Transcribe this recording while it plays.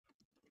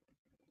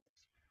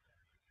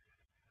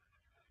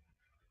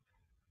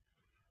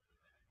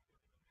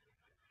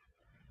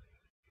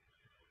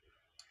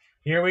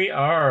Here we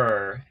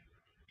are.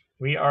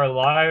 We are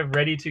live,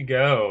 ready to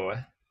go.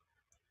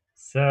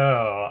 So,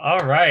 all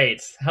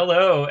right.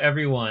 Hello,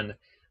 everyone.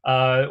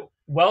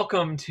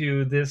 Welcome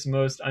to this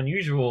most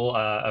unusual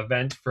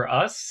event for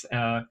us.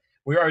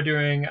 We are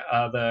doing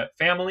the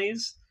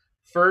FaMLE's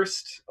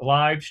first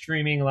live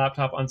streaming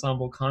laptop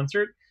ensemble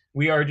concert.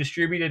 We are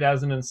distributed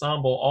as an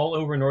ensemble all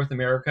over North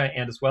America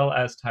and as well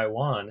as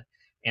Taiwan.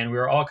 And we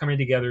are all coming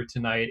together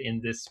tonight in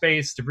this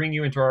space to bring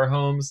you into our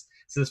homes.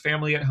 This is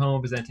Family at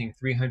Home presenting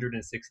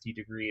 360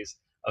 degrees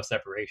of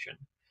separation.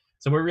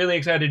 So we're really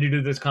excited to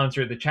do this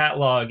concert. The chat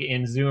log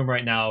in Zoom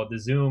right now, the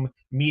Zoom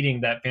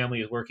meeting that family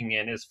is working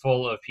in, is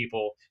full of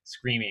people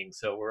screaming.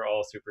 So we're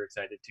all super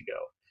excited to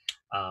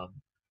go.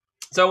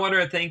 So I want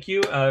to thank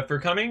you for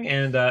coming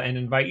and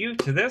invite you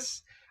to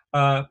this.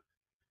 Uh,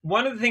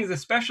 One of the things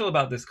that's special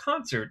about this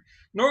concert,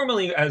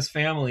 normally as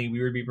family,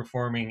 we would be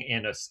performing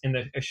in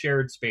a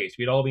shared space.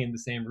 We'd all be in the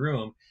same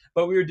room,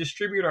 but we would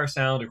distribute our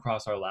sound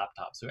across our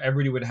laptops. So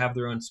everybody would have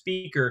their own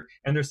speaker,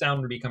 and their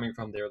sound would be coming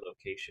from their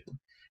location.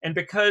 And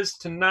because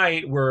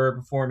tonight we're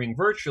performing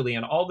virtually,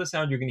 and all the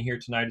sound you're going to hear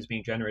tonight is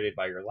being generated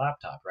by your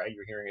laptop, right?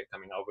 You're hearing it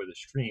coming over the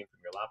stream from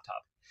your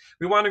laptop.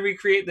 We want to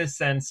recreate this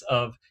sense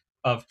of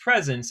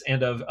presence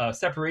and of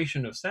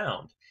separation of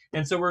sound.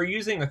 And so we're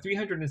using a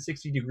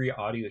 360-degree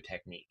audio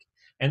technique.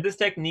 And this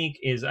technique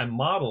is a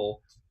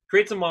model,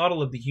 creates a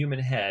model of the human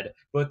head,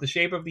 both the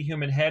shape of the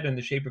human head and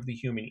the shape of the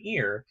human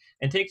ear,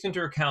 and takes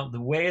into account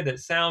the way that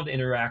sound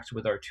interacts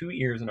with our two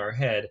ears and our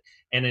head,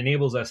 and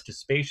enables us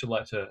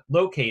to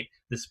locate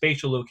the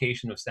spatial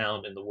location of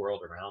sound in the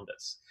world around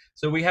us.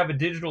 So we have a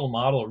digital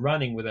model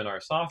running within our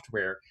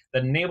software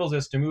that enables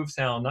us to move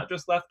sound not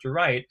just left to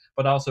right,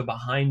 but also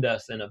behind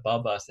us and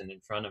above us and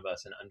in front of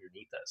us and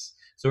underneath us.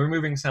 So we're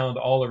moving sound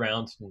all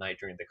around tonight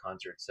during the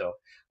concert. So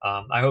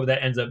I hope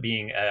that ends up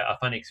being a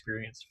fun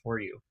experience for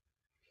you.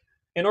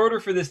 In order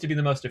for this to be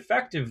the most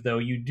effective, though,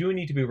 you do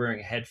need to be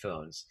wearing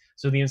headphones.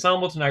 So the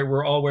ensemble tonight,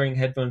 we're all wearing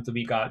headphones that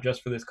we got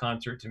just for this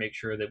concert to make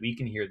sure that we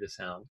can hear the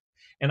sound.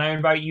 And I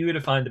invite you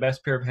to find the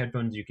best pair of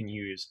headphones you can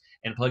use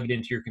and plug it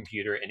into your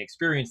computer and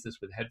experience this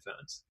with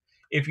headphones.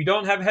 If you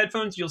don't have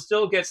headphones, you'll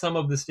still get some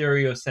of the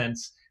stereo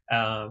sense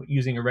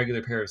using a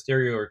regular pair of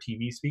stereo or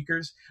TV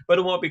speakers, but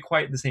it won't be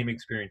quite the same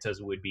experience as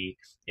it would be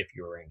if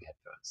you were wearing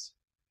headphones.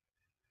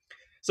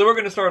 So we're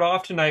going to start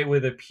off tonight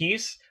with a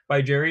piece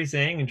by Jerry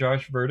Zhang and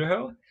Josh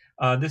Verdejo.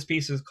 This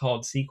piece is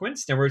called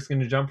Sequenced, and we're just going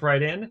to jump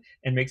right in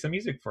and make some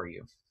music for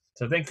you.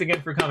 So thanks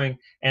again for coming,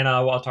 and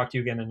I'll talk to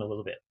you again in a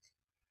little bit.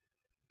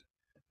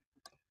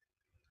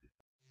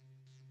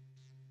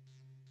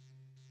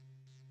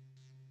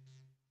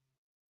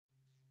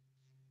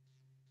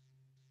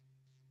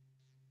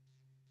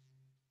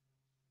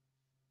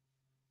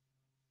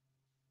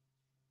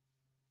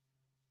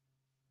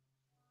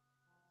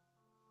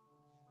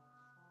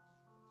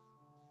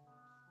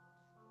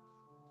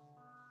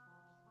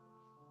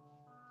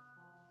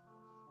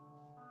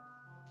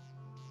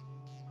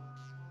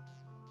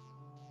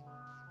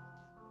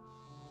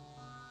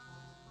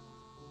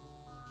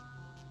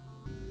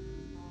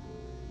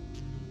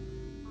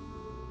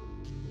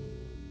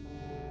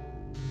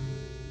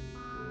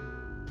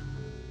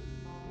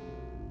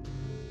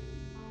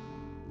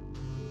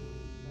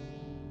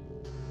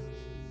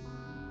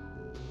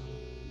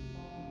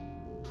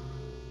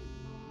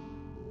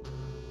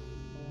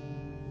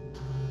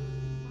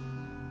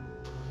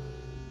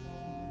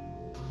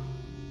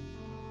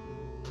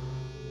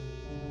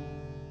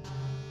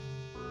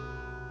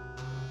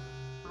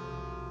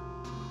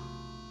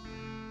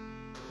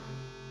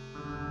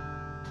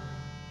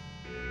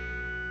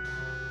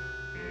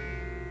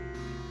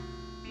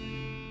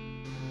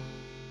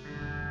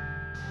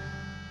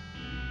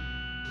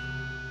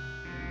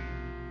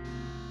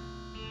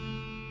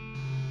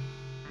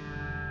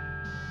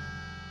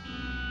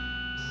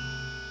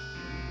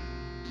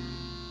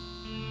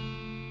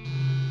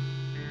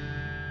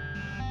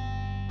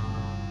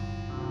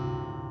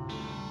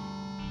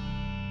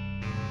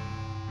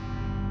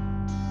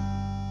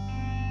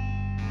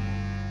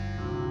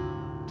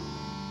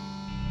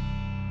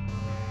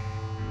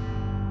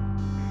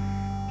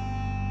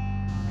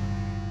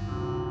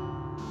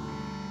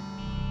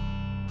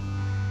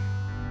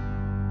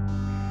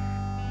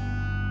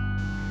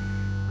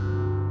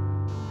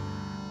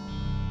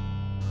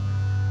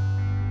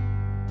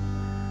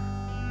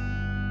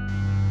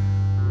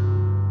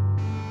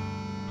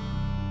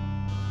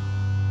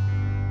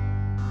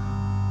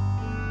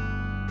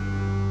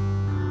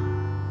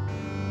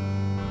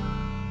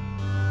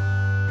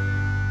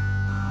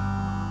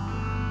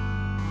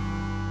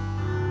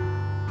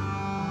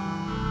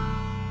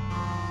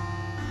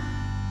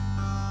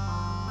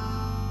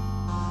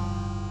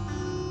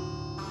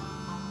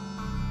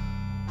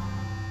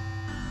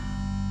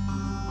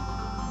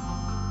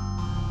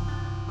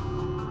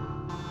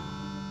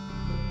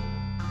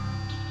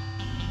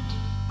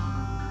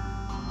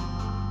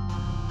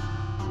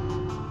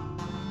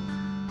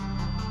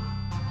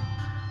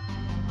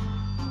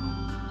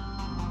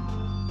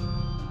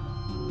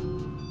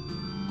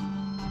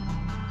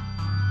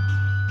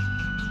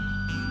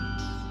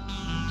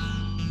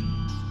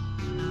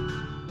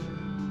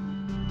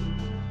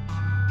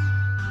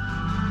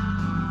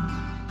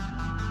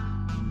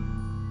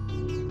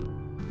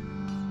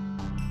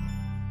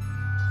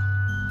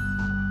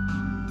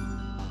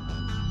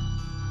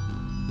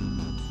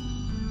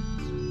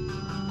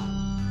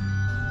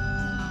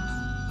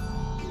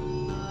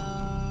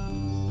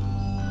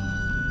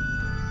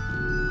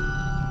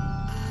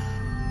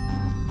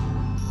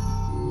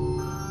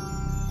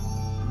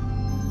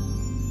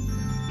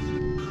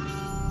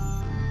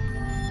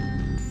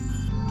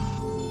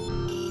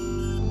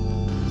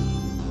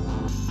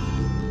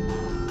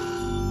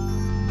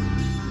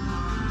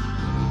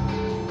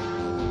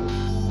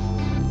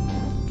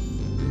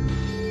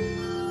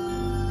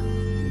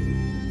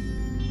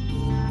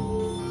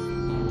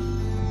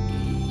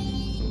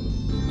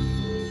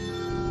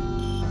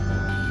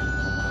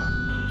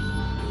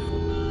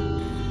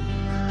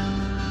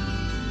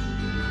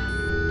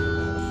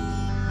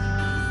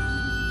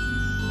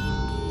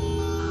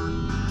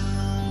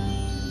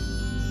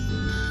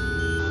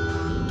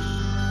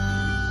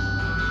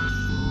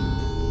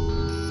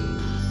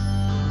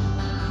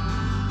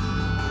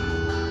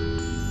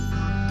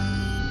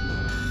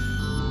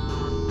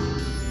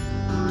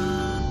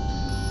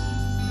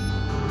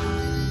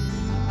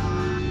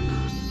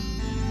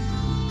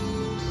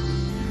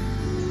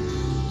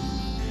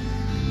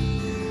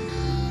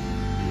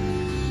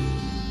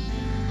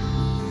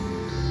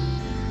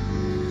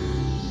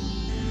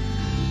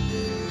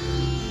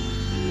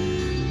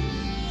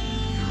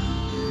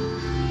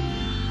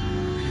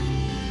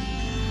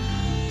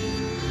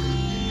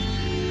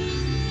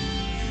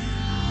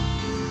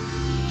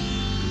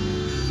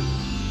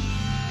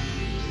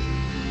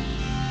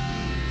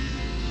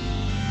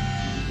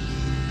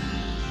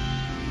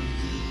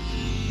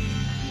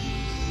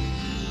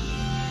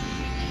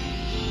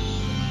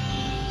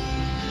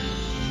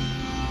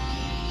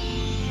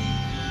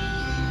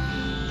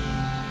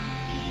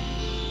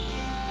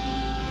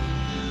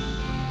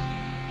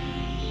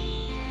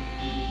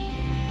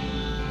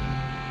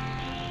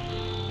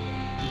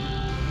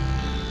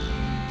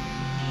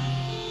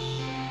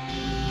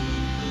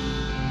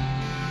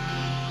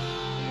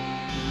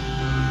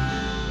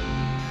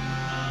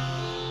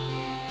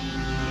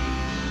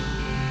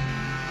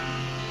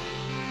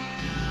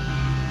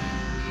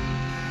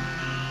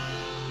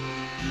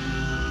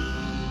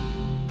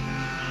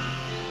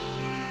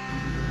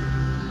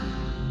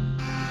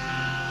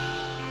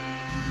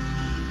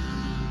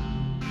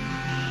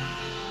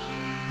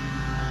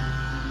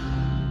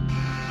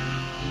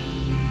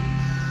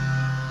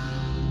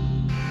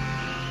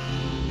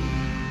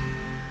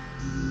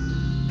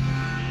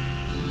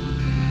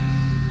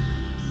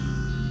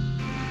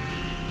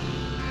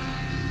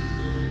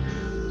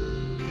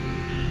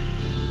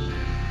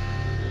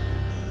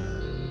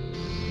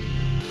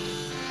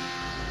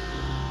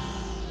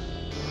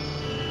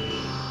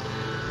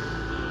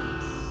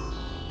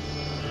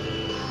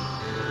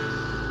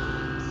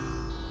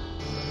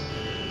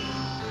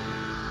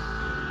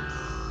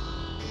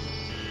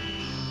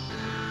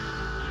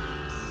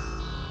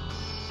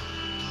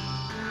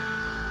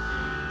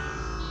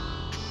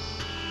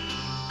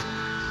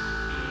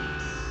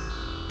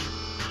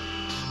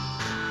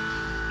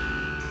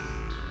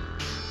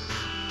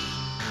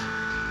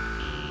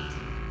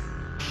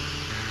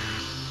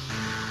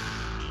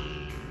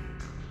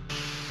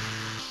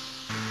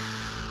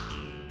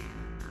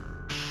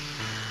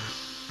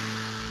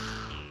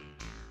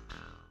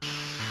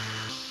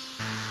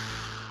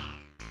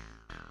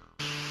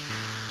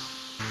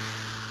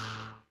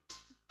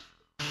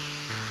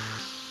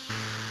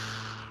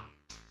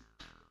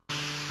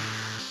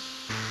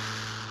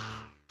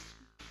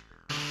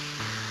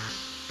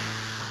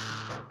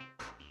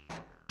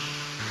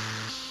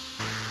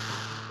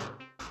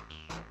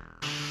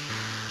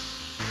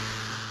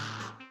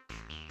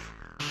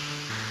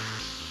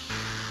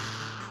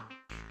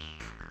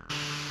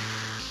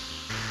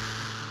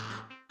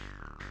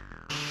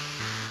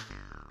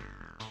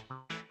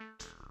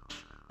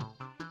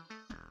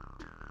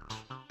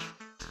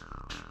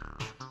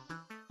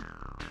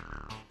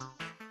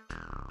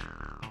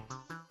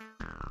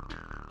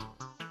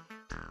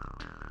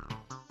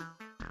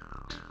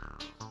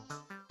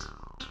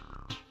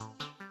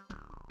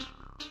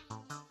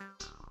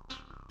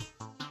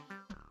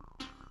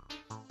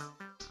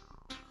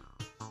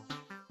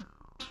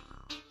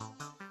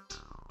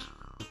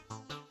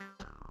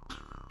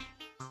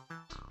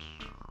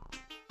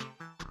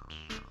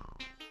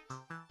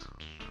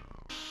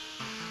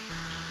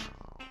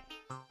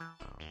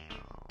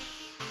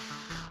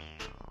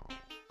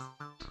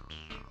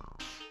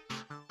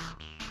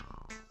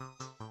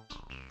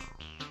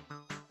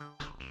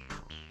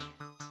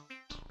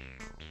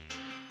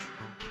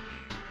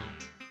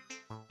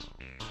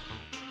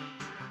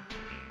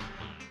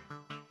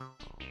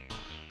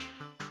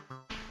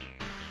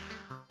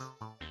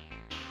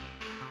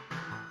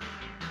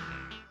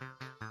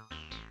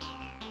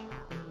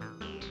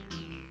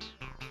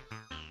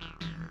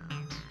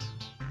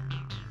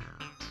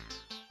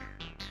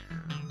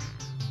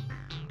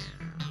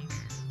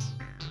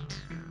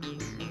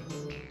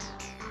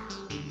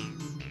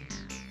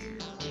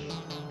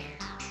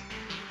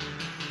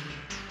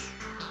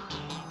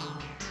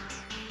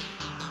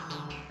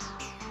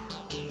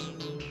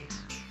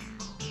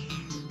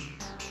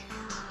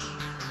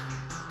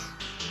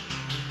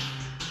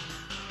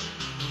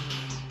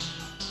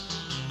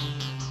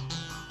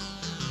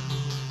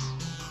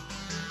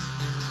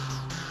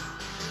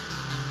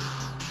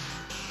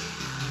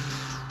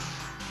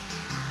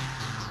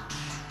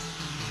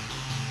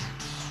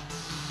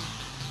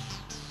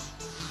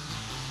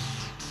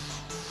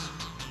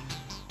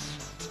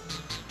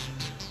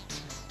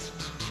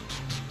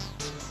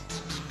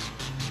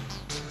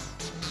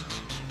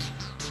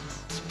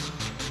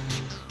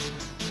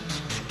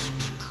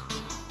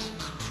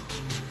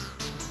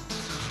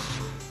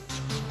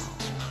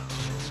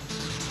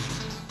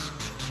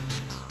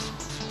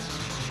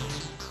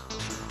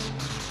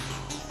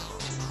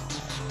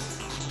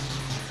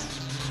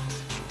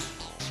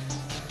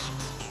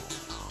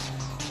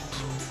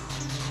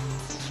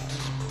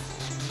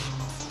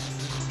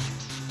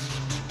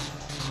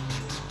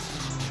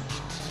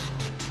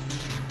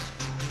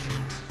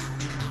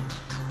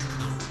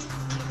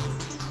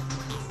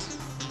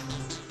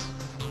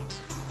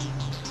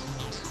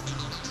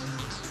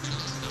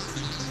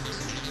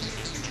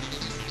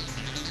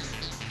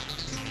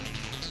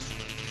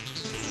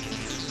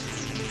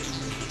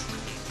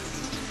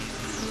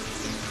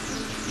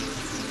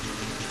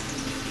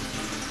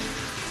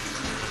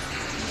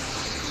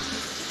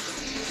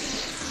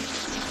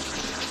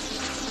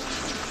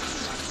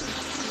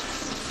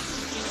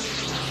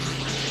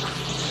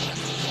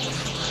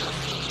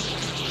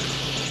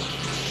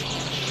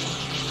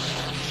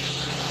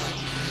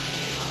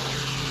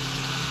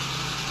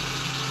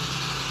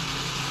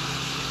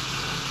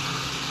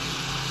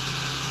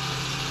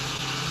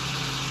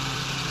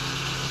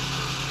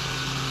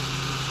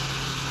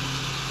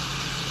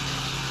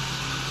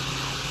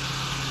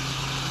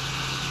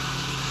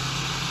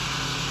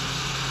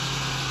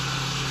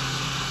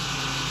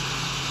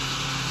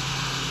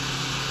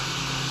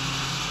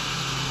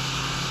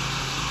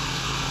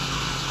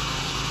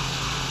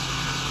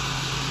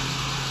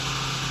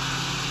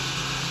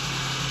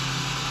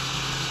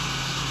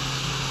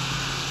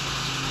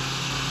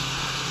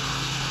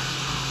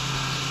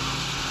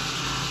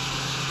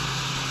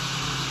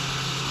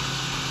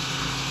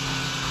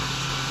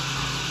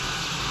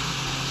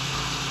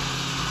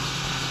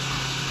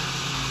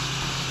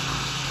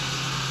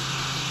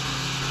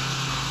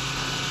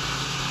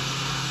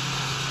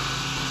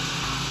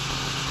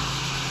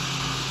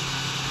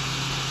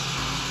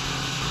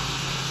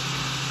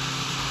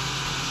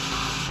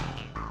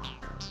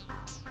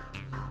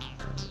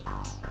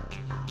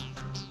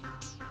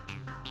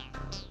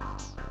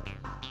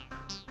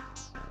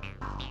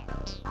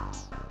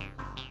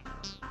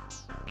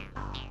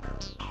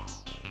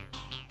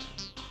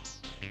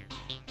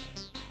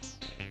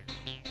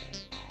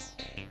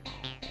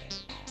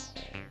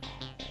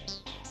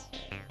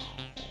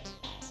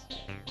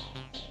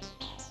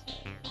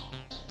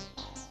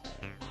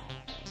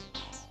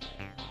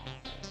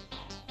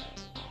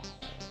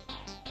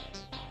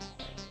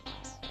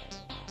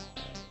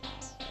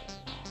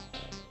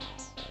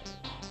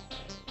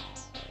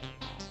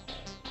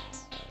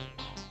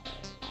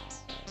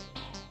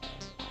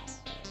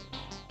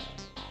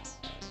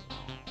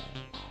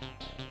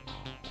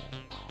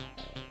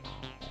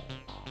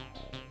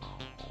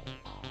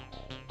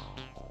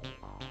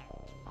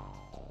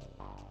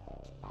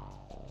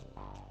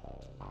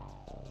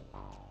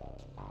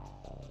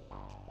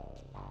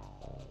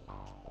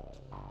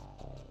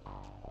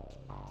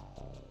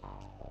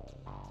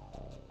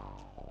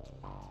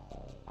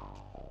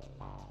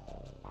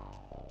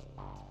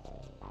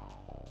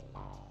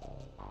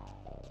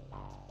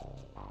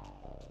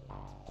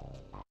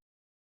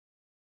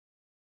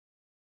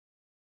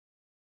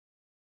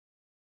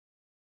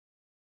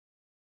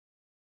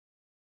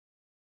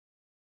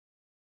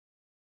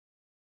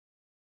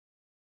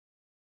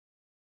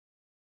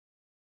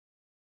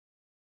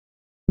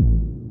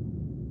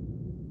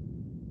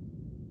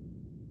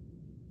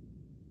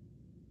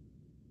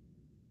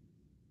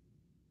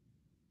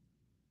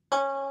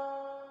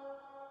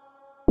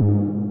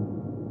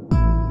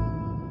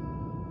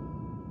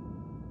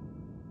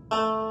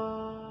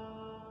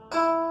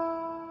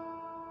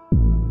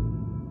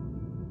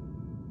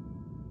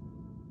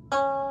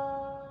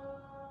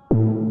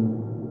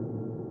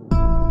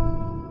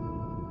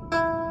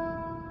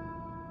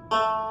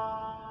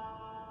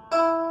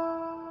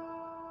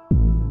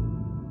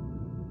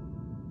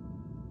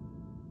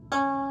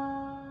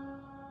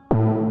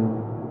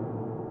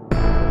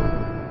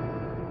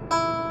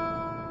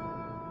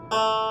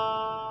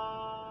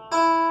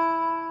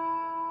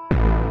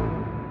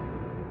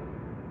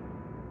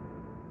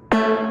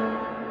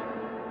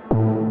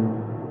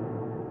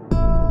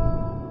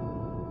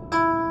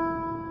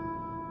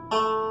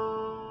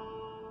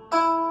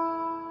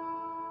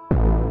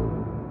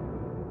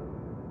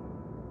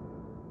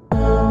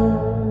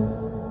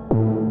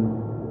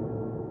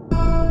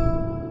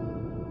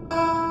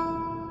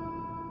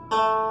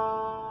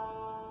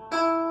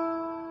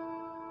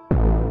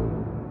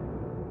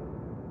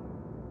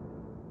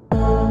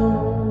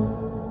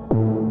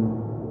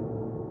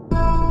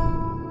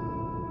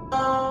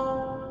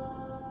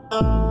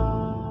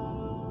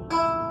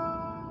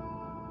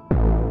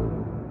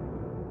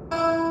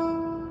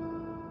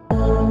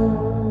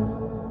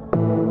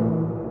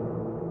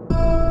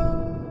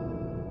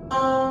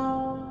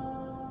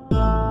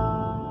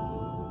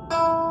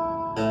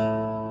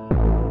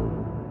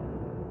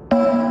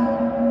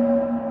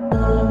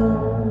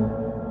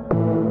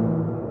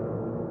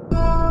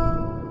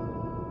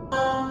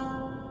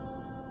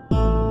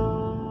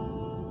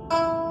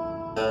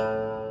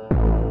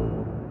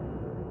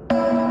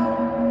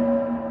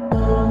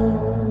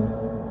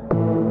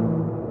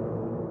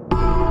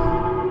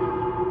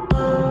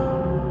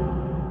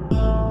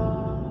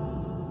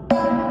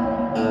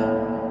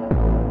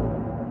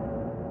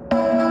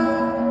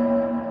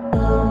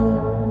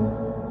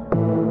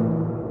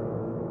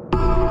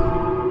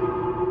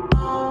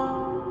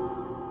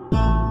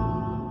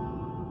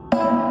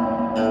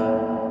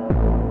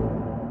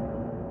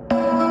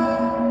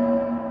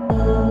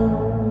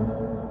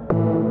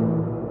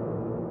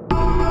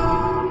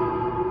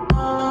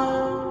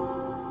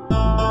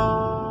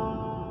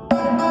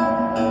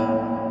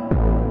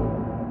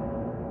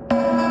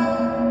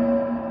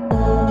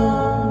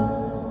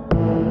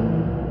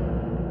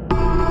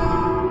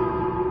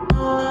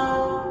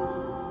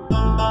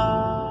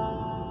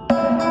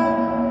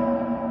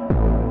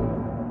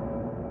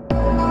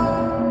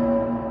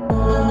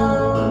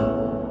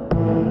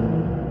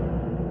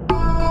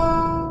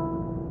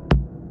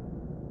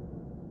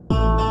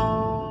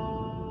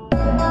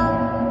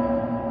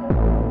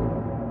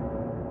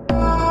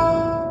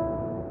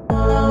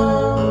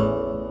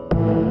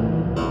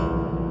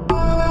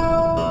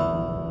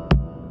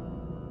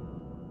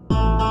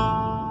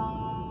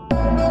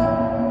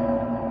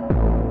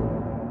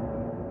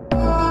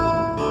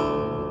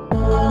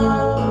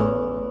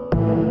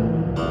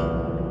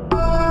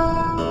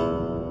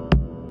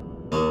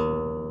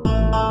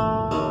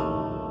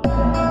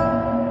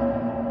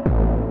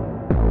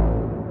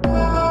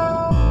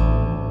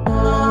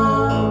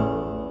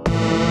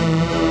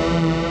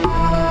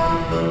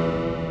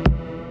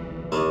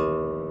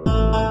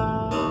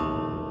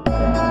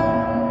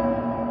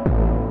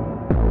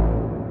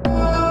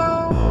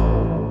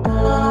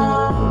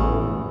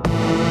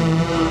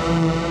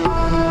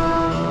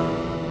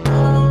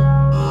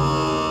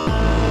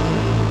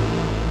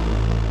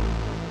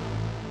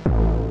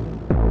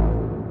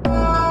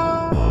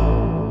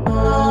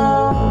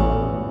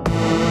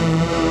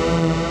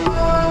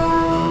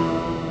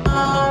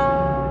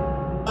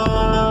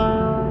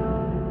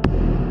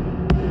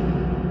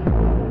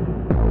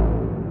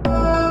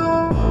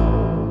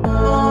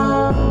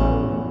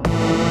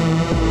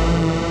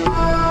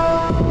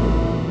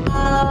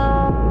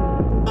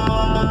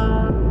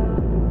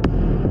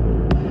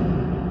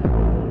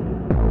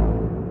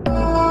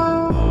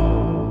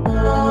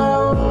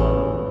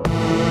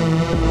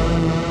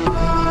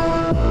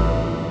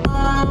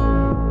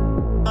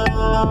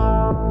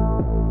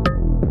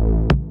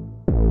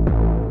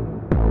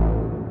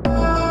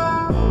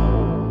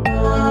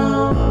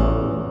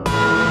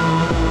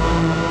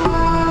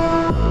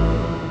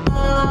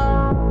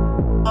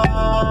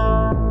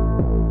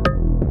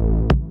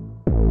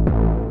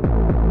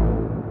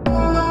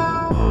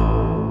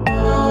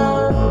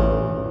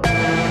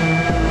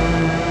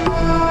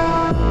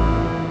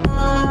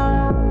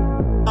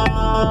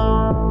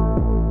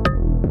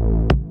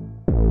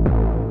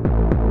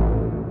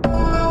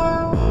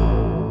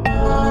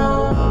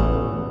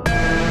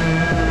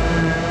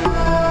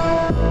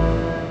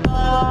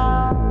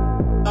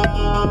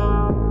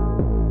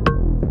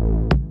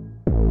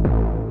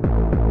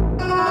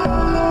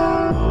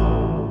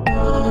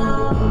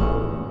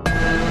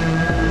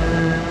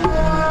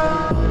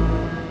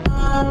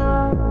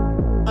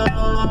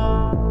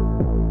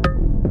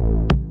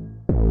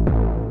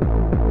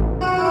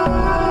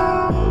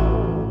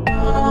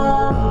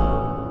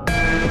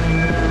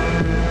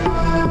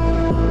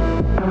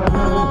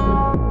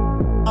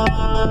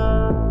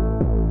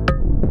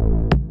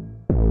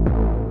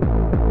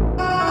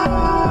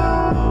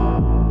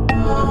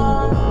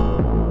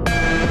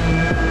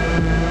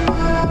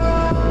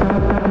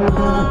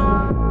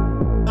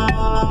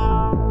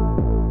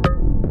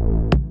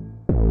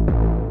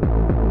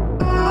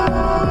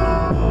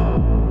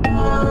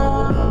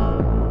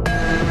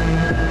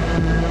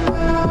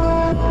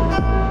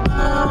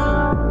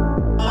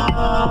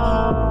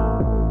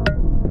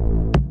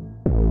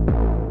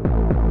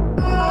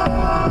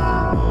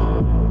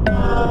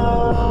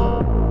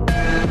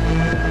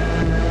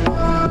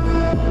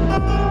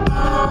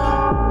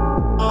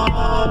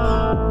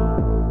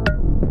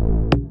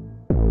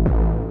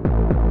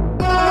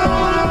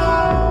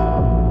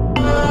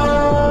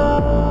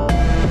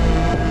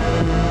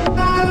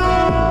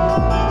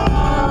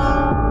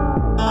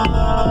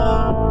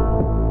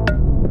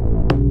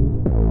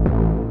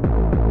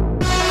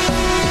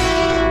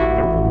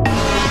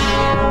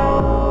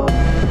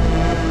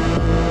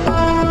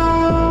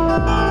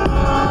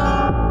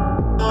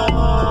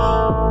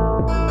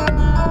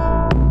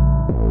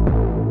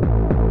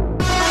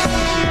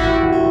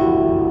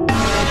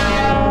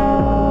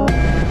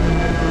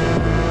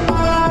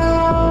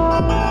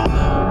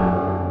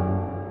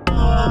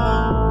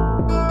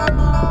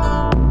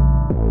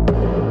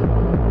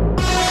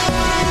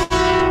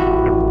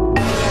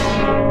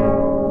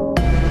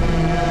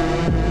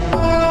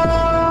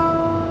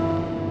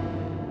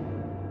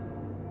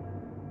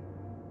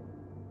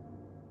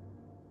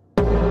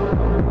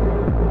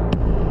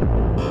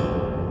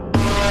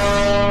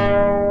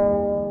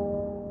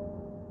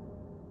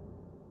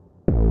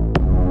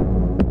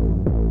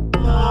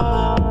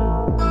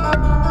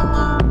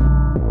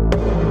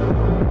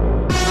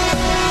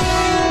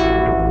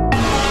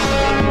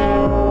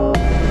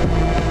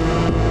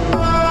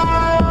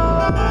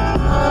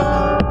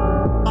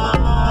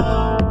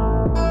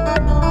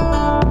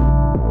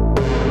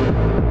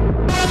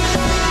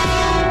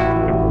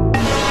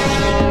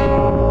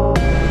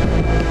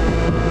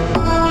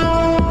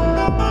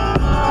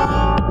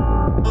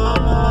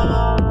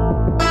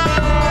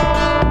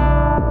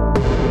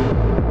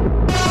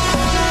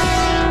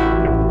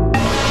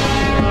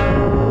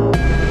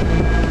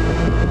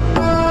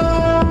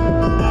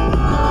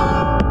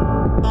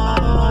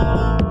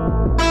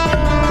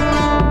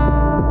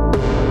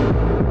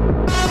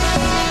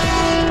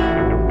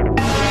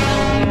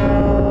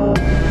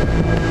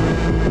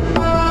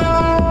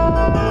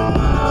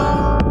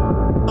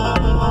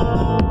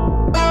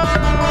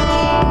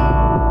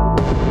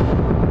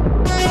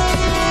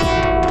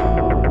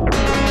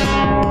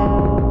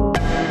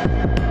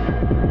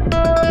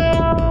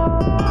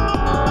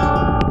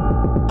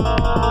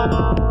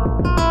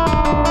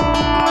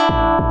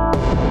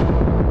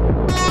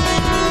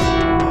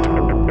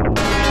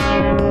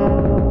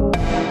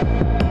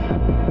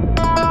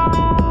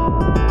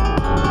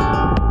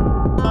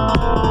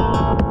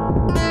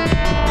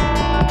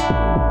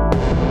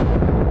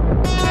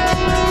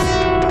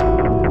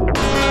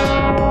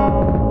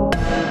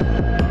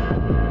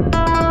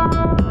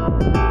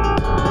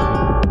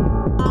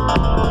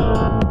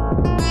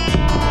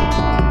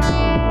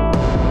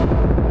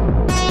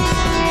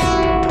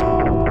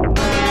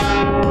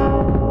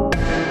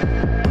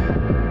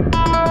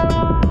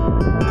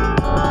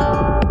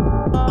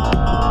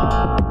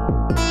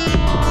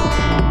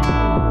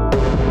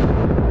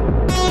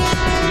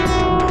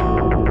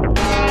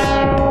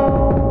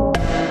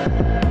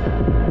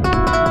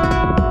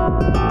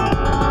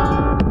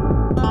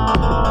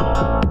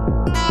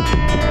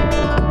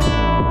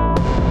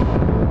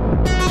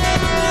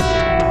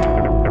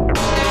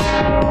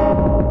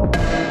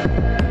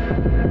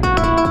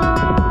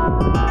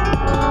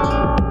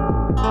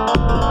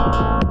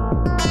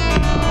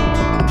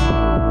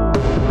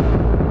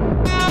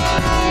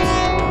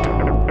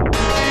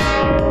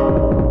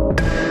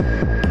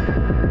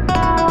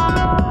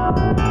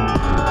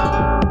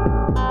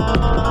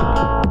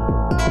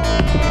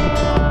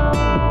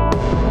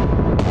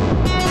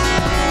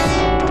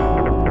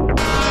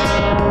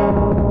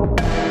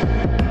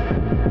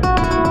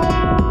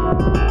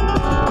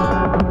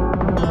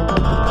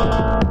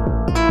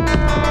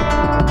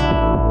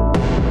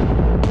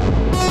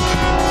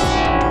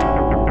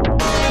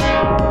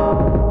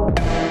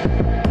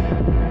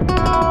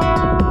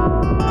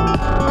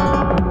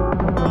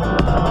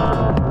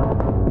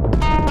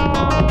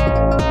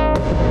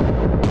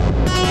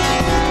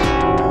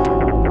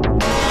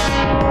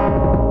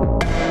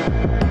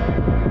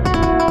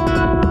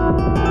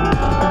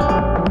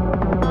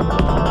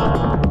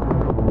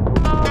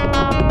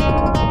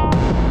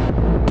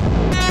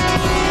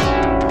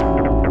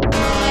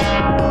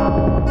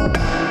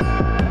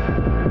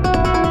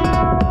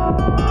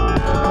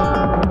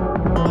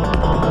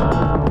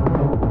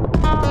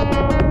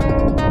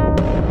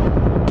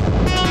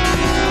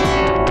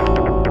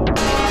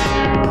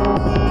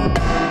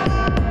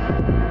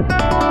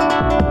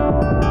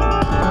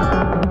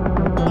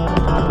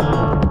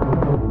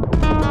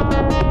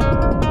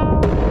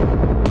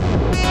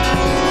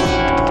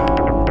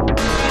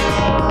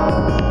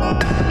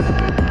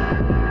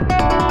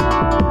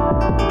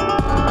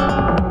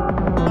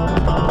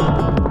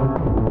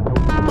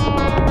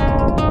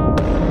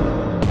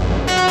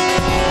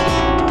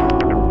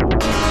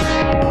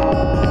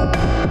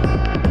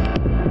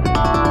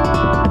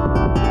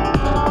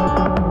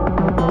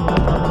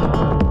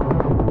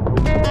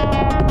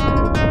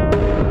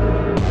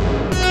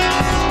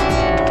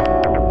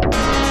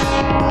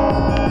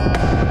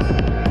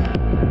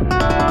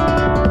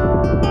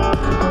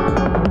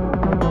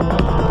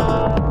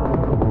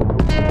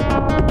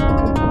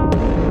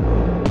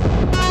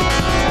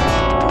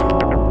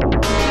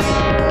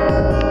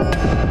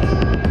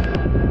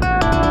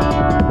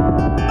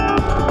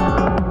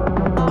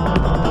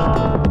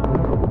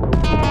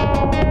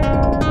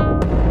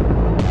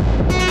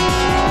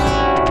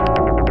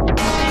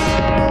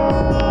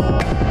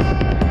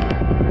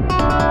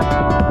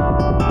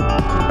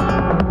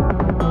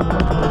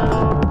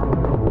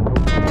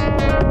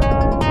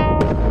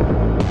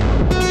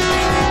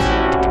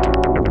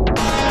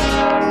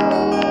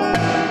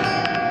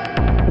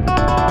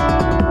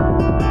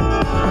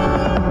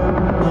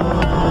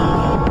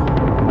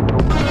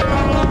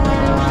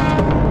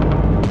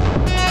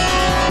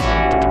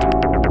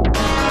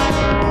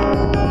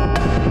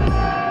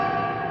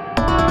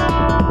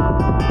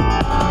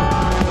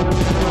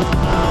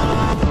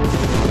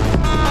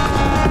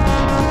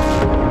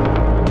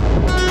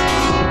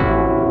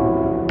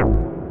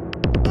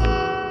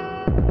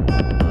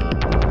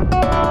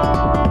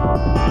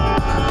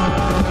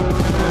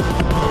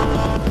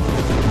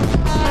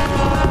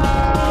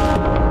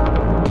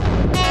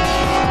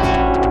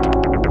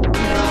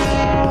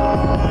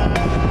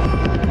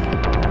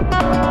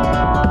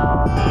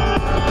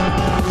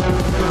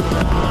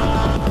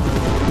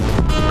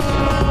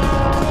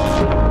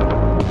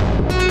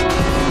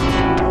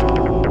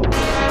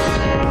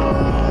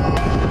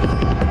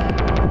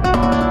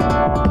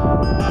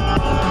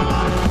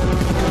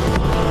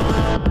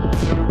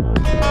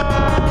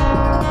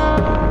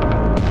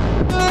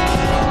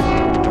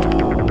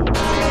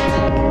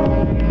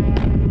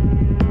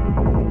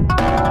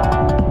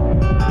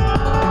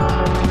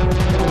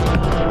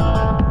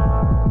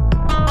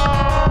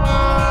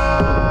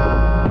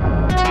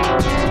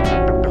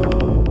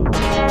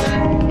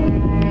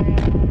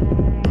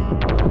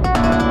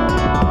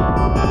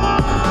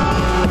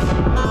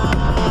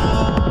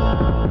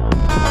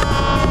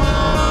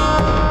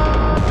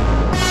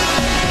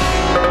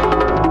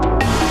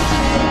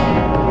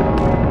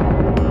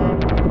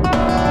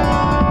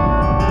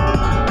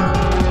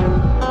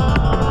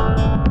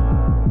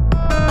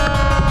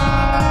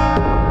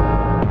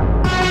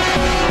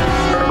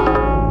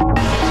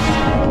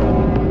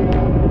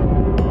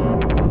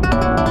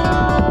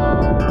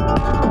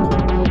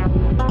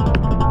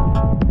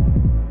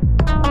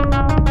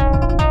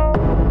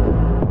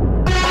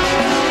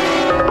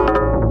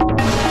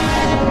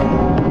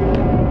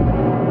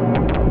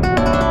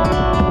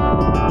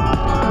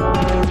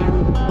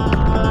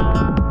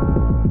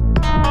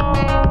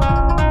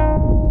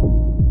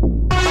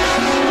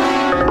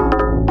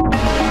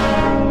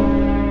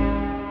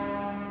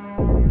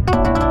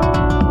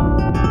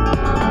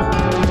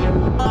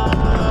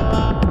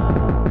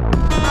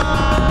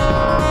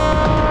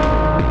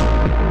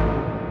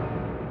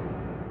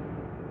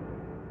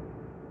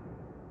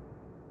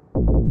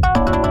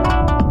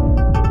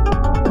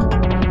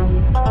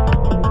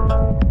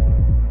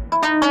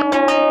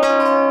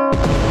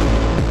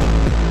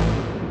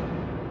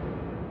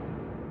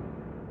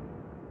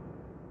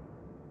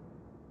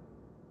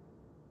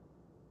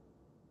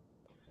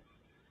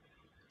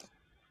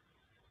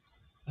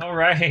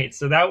 right,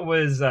 so that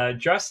was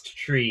Just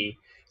Tree.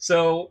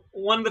 So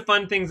one of the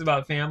fun things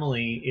about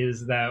FaMLE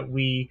is that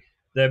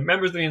the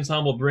members of the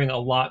ensemble, bring a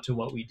lot to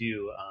what we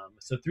do.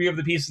 So three of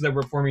the pieces that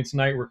we're performing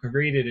tonight were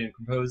created and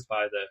composed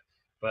by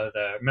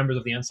the members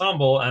of the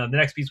ensemble. The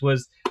next piece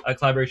was a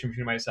collaboration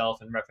between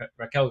myself and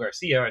Raquel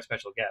Garcia, our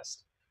special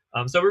guest.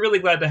 So we're really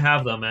glad to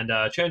have them. And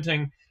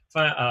Chen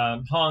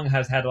Hong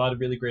has had a lot of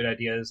really great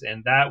ideas,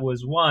 and that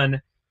was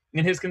one.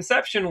 And his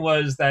conception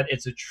was that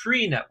it's a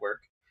tree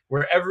network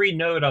where every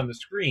node on the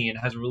screen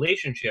has a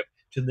relationship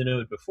to the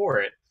node before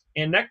it.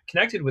 And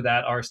connected with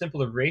that are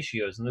simpler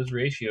ratios, and those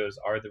ratios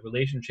are the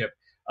relationship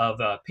of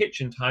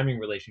pitch and timing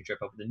relationship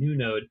of the new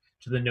node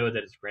to the node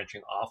that it's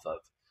branching off of.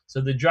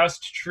 So the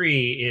just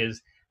tree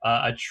is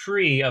a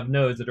tree of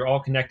nodes that are all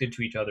connected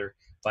to each other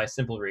by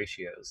simple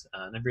ratios,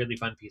 and a really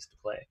fun piece to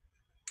play.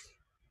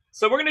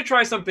 So we're going to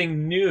try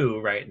something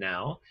new right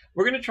now.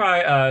 We're going to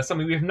try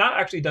something we have not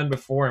actually done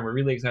before, and we're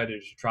really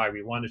excited to try.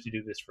 We wanted to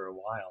do this for a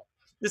while.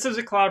 This is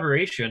a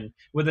collaboration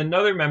with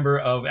another member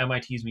of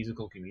MIT's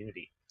musical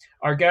community.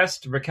 Our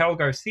guest, Raquel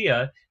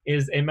Garcia,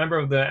 is a member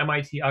of the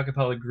MIT a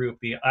cappella group,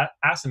 the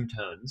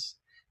Asymptones,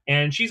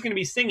 and she's going to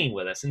be singing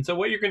with us. And so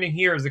what you're going to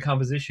hear is a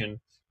composition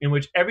in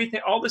which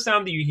all the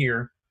sound that you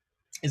hear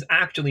is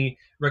actually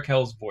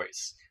Raquel's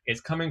voice.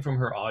 It's coming from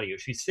her audio.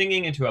 She's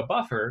singing into a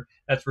buffer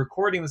that's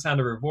recording the sound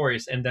of her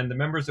voice, and then the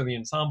members of the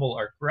ensemble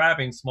are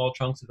grabbing small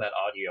chunks of that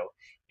audio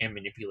and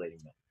manipulating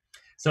them.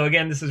 So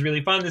again, this is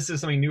really fun. This is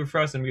something new for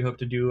us, and we hope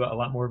to do a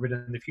lot more of it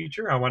in the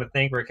future. I want to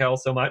thank Raquel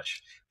so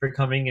much for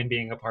coming and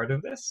being a part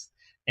of this.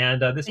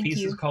 And this Thank piece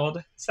is you.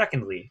 called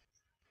Secondly.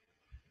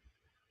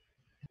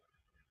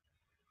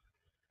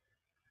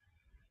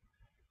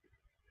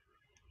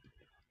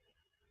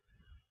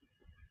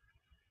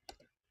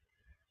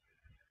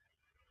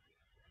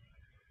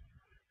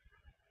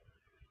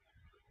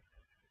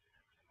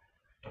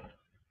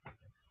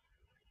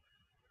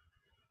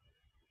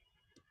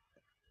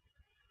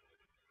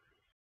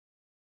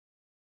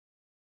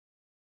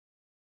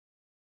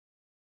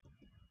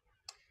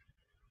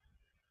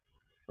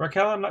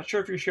 Raquel, I'm not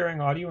sure if you're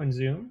sharing audio in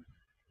Zoom.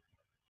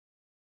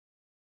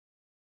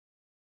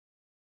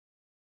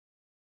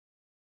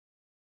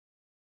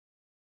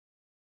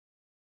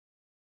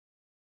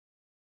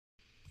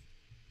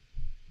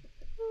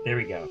 There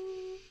we go.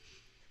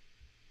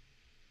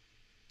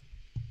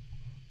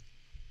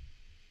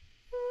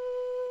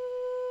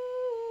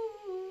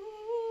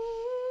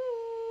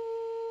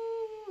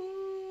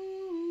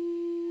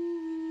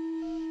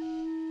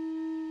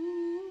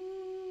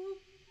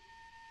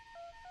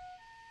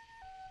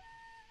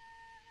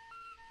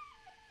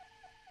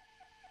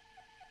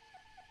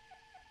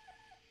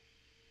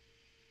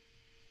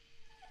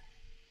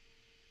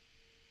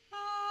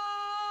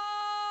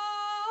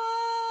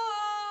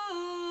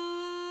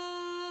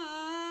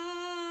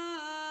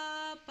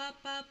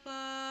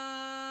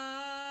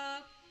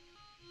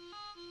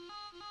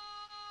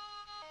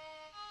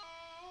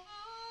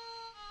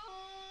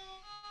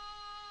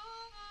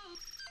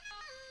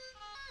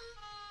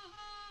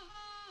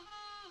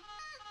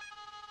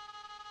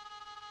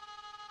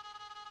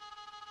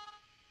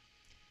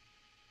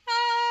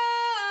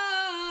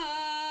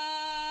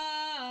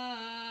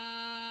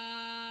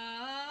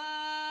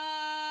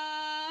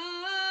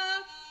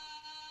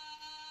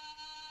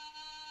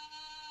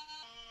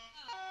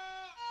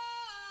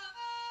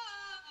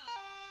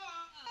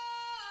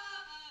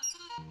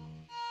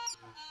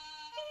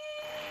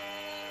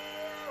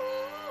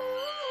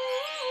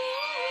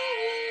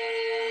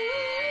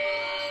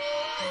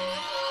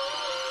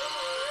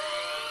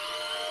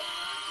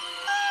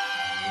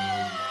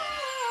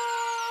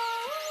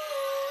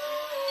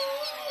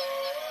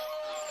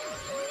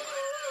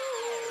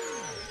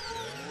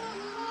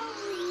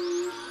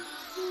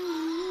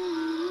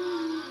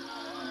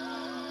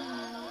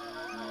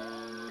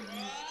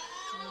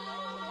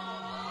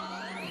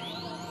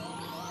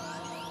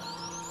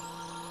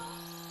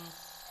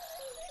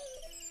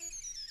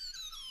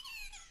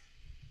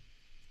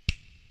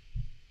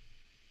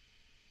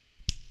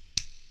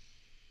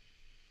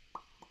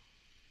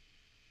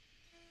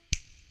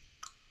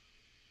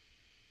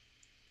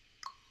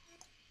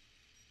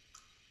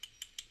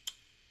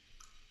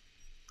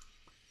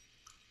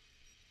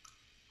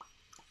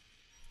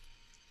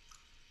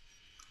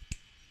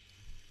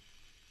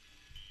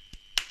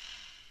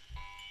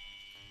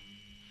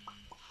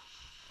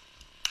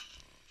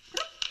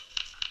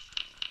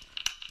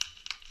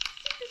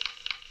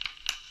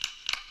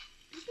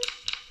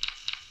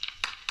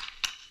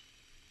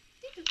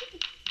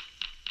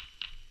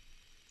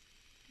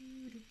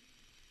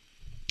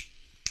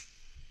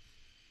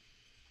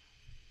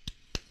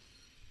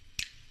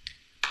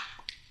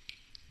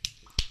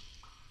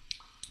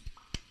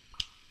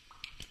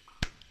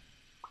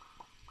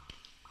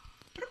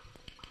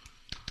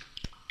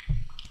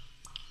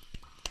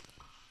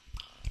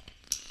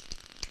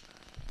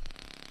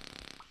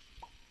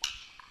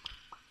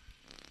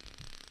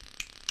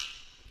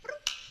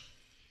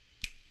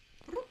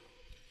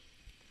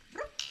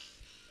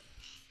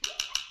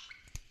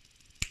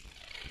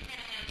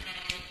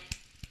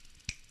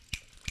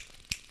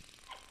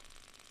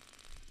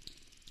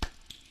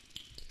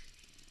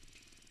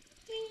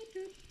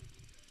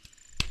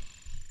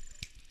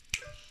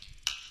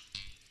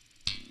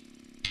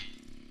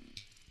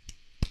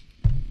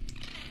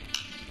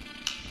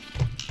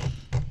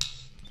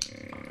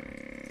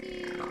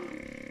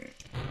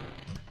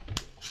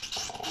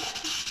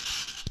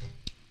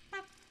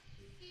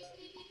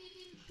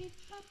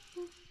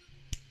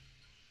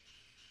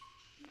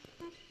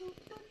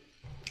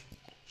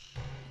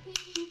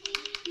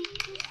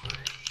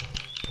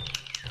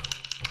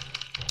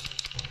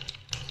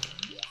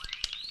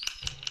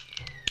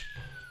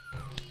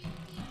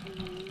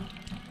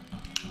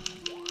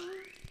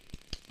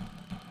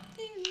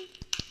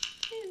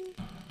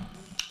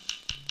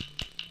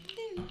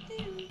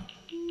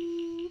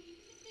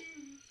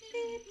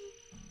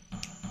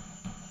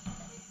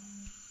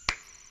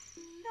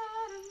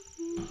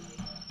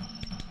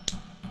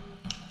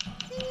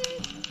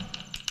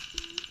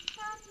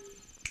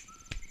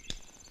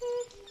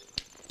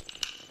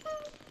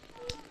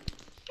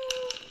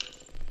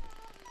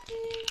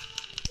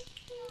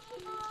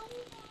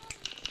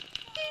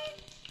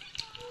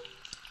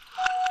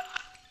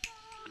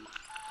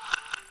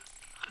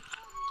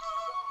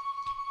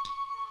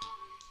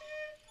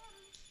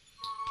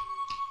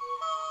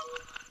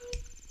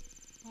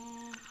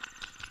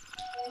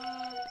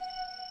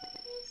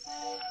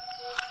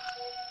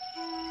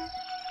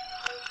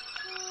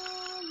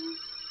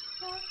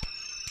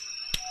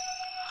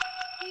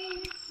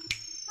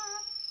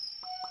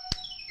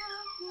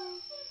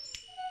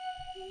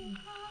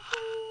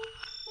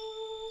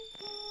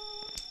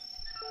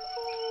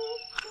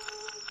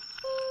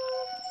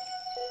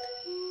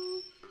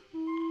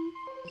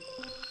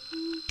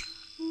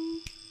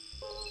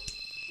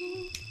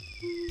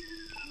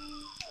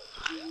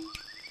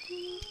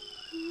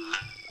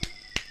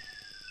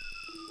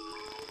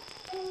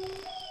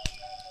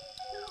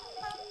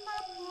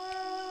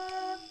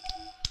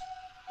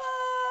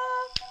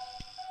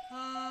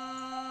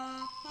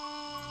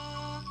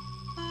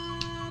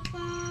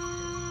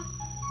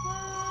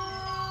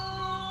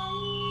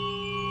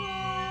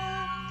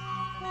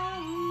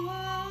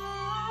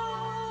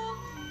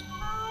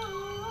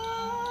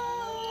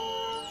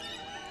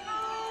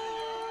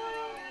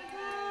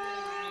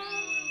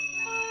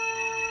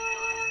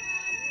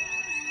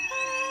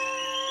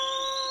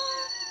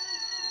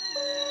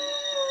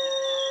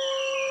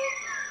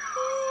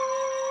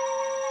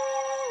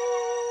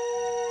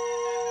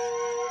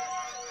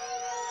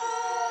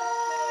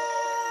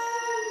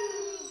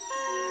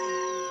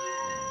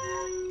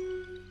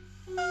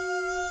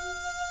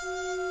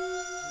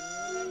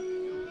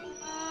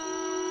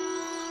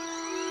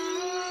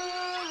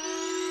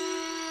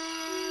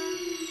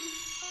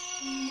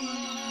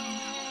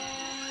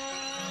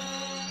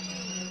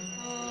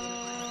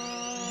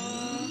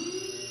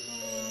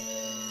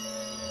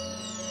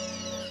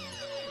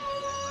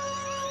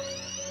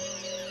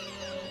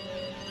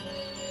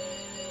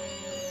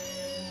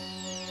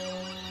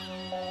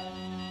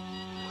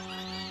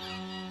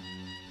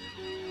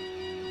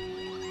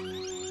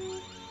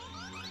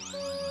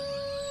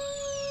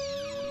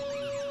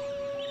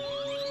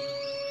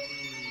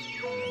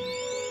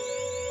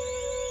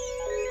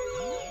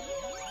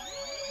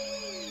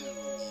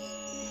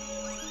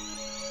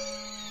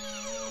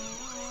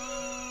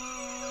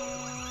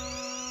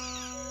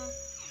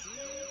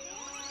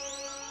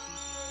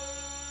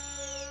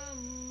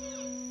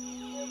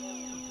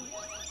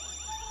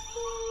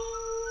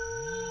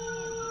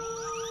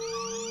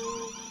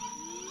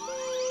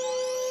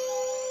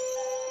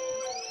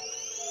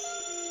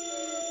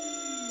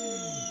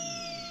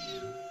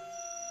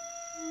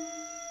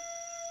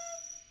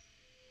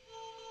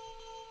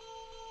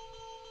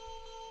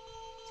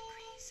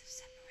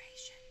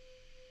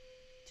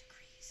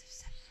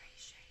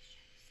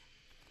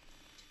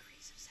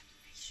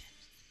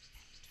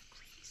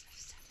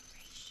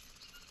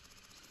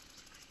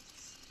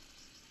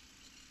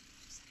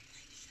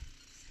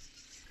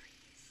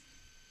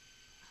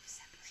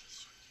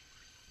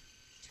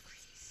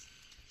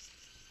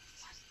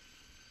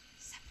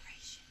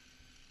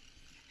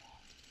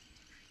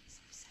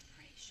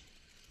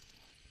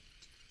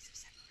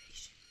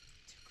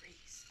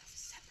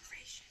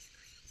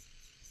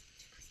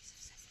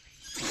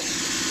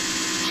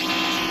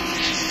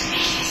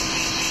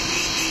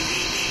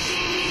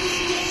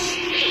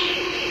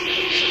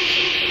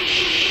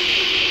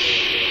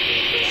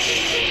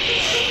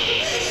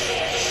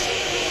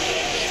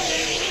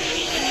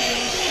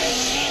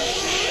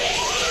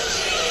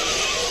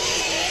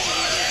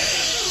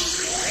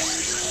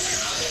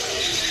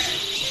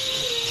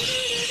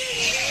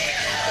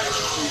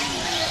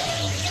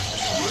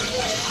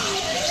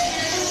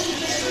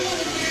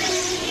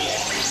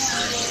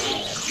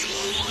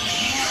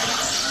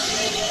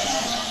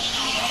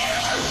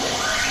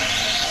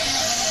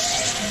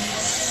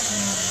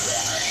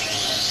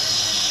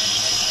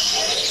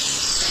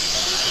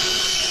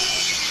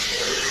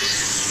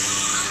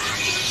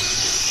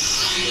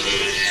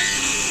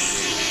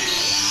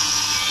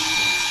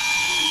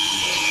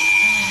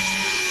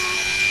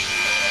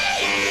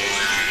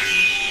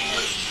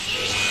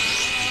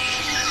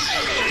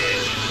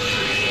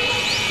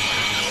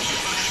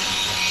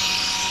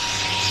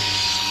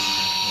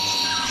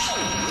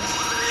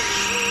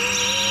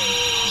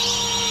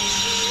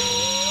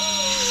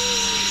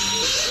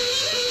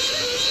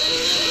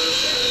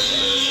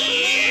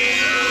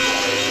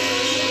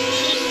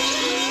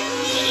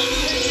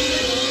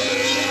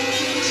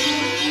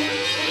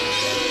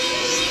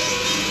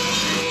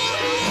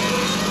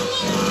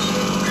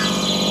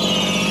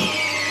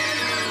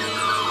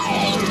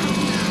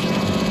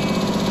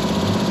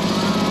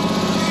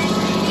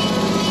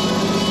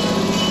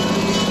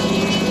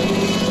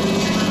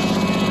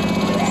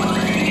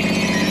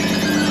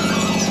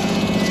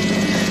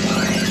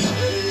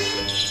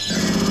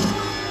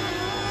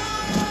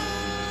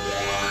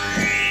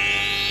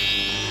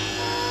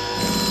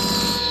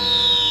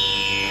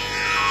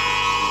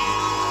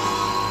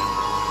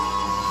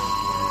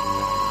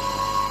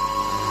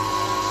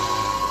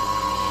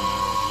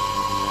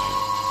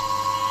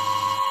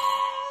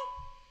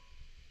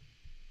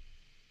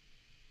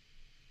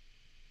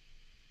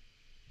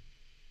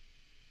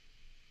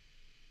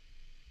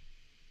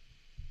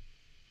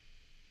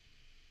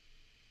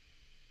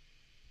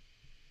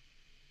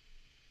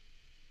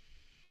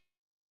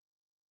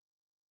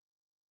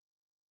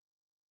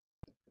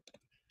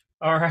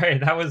 All right,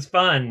 that was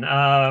fun.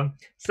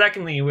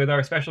 Secondly, with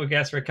our special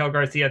guest Raquel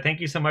Garcia, thank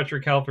you so much,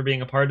 Raquel, for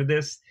being a part of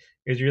this.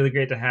 It was really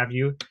great to have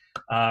you.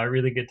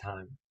 Really good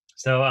time.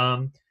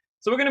 So,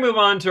 so we're going to move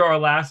on to our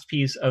last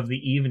piece of the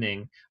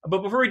evening.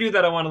 But before we do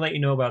that, I want to let you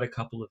know about a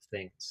couple of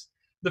things.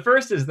 The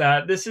first is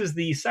that this is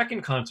the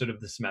second concert of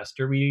the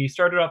semester. We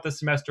started off the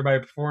semester by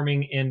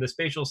performing in the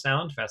Spatial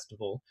Sound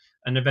Festival,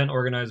 an event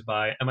organized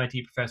by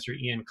MIT professor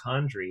Ian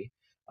Condry.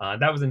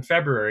 That was in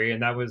February,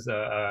 and that was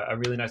a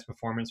really nice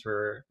performance.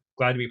 We're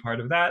glad to be part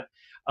of that.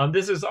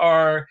 This is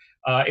our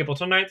April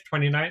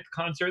 29th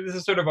concert. This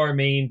is sort of our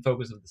main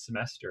focus of the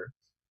semester.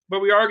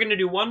 But we are going to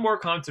do one more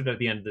concert at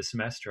the end of the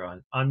semester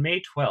on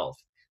May 12th.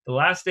 The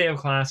last day of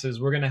classes,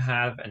 we're going to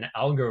have an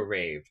algo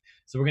rave.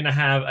 So we're going to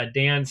have a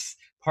dance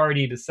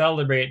party to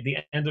celebrate the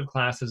end of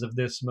classes of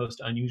this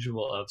most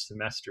unusual of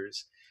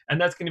semesters. And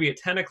that's going to be at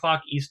 10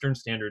 o'clock Eastern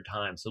Standard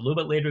Time, so a little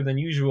bit later than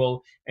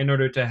usual, in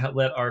order to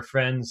let our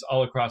friends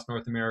all across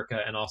North America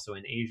and also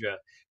in Asia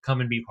come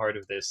and be part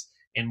of this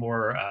in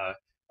more a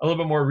little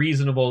bit more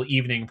reasonable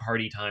evening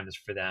party times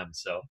for them.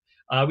 So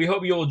we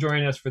hope you will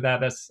join us for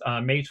that. That's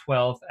May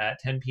 12th at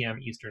 10 p.m.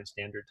 Eastern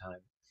Standard Time.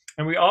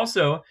 And we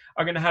also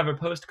are going to have a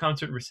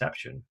post-concert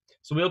reception.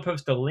 So we'll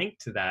post a link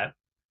to that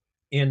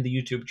in the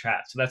YouTube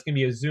chat. So that's going to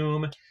be a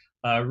Zoom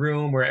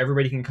room where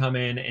everybody can come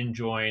in and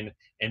join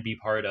and be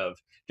part of.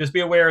 Just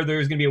be aware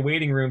there's going to be a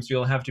waiting room, so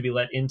you'll have to be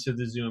let into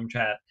the Zoom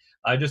chat.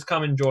 Just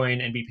come and join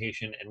and be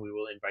patient, and we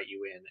will invite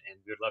you in. And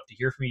we would love to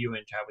hear from you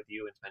and chat with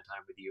you and spend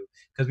time with you,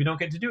 because we don't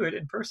get to do it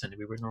in person.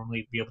 We would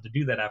normally be able to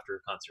do that after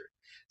a concert.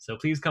 So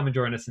please come and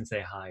join us and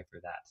say hi for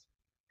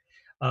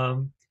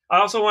that. I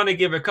also want to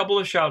give a couple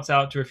of shouts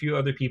out to a few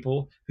other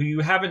people who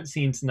you haven't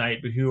seen tonight,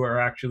 but who are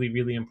actually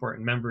really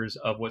important members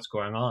of what's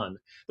going on.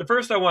 The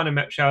first I want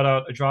to shout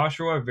out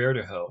Joshua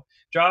Verdejo.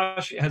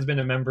 Josh has been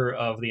a member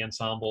of the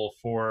ensemble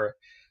for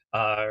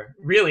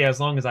really as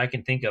long as I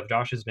can think of.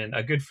 Josh has been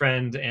a good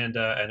friend and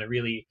a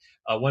really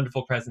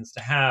wonderful presence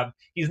to have.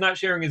 He's not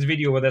sharing his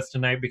video with us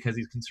tonight because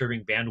he's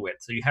conserving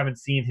bandwidth, so you haven't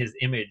seen his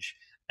image.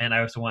 And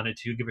I also wanted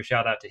to give a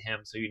shout out to him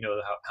so you know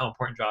how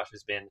important Josh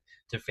has been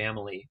to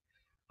FaMLE.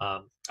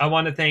 I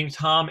want to thank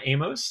Tom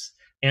Amos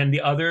and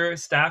the other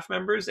staff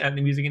members at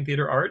the Music and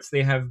Theater Arts.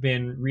 They have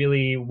been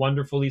really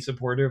wonderfully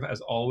supportive, as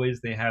always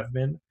they have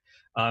been.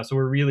 So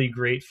we're really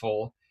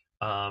grateful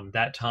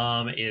that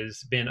Tom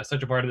has been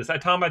such a part of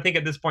this. Tom, I think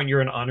at this point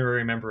you're an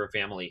honorary member of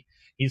FaMLE.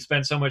 He's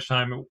spent so much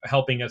time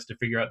helping us to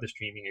figure out the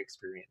streaming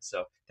experience.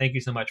 So thank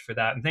you so much for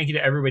that. And thank you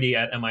to everybody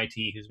at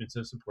MIT who's been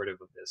so supportive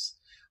of this.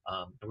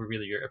 We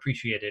really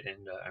appreciate it,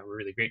 and we're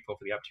really grateful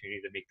for the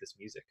opportunity to make this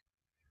music.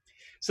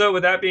 So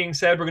with that being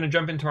said, we're going to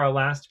jump into our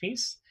last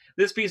piece.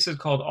 This piece is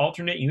called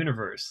Alternate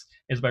Universe.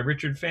 It's by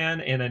Richard Fan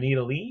and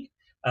Anita Lee.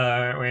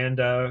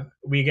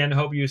 We again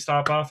hope you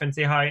stop off and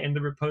say hi in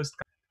the post.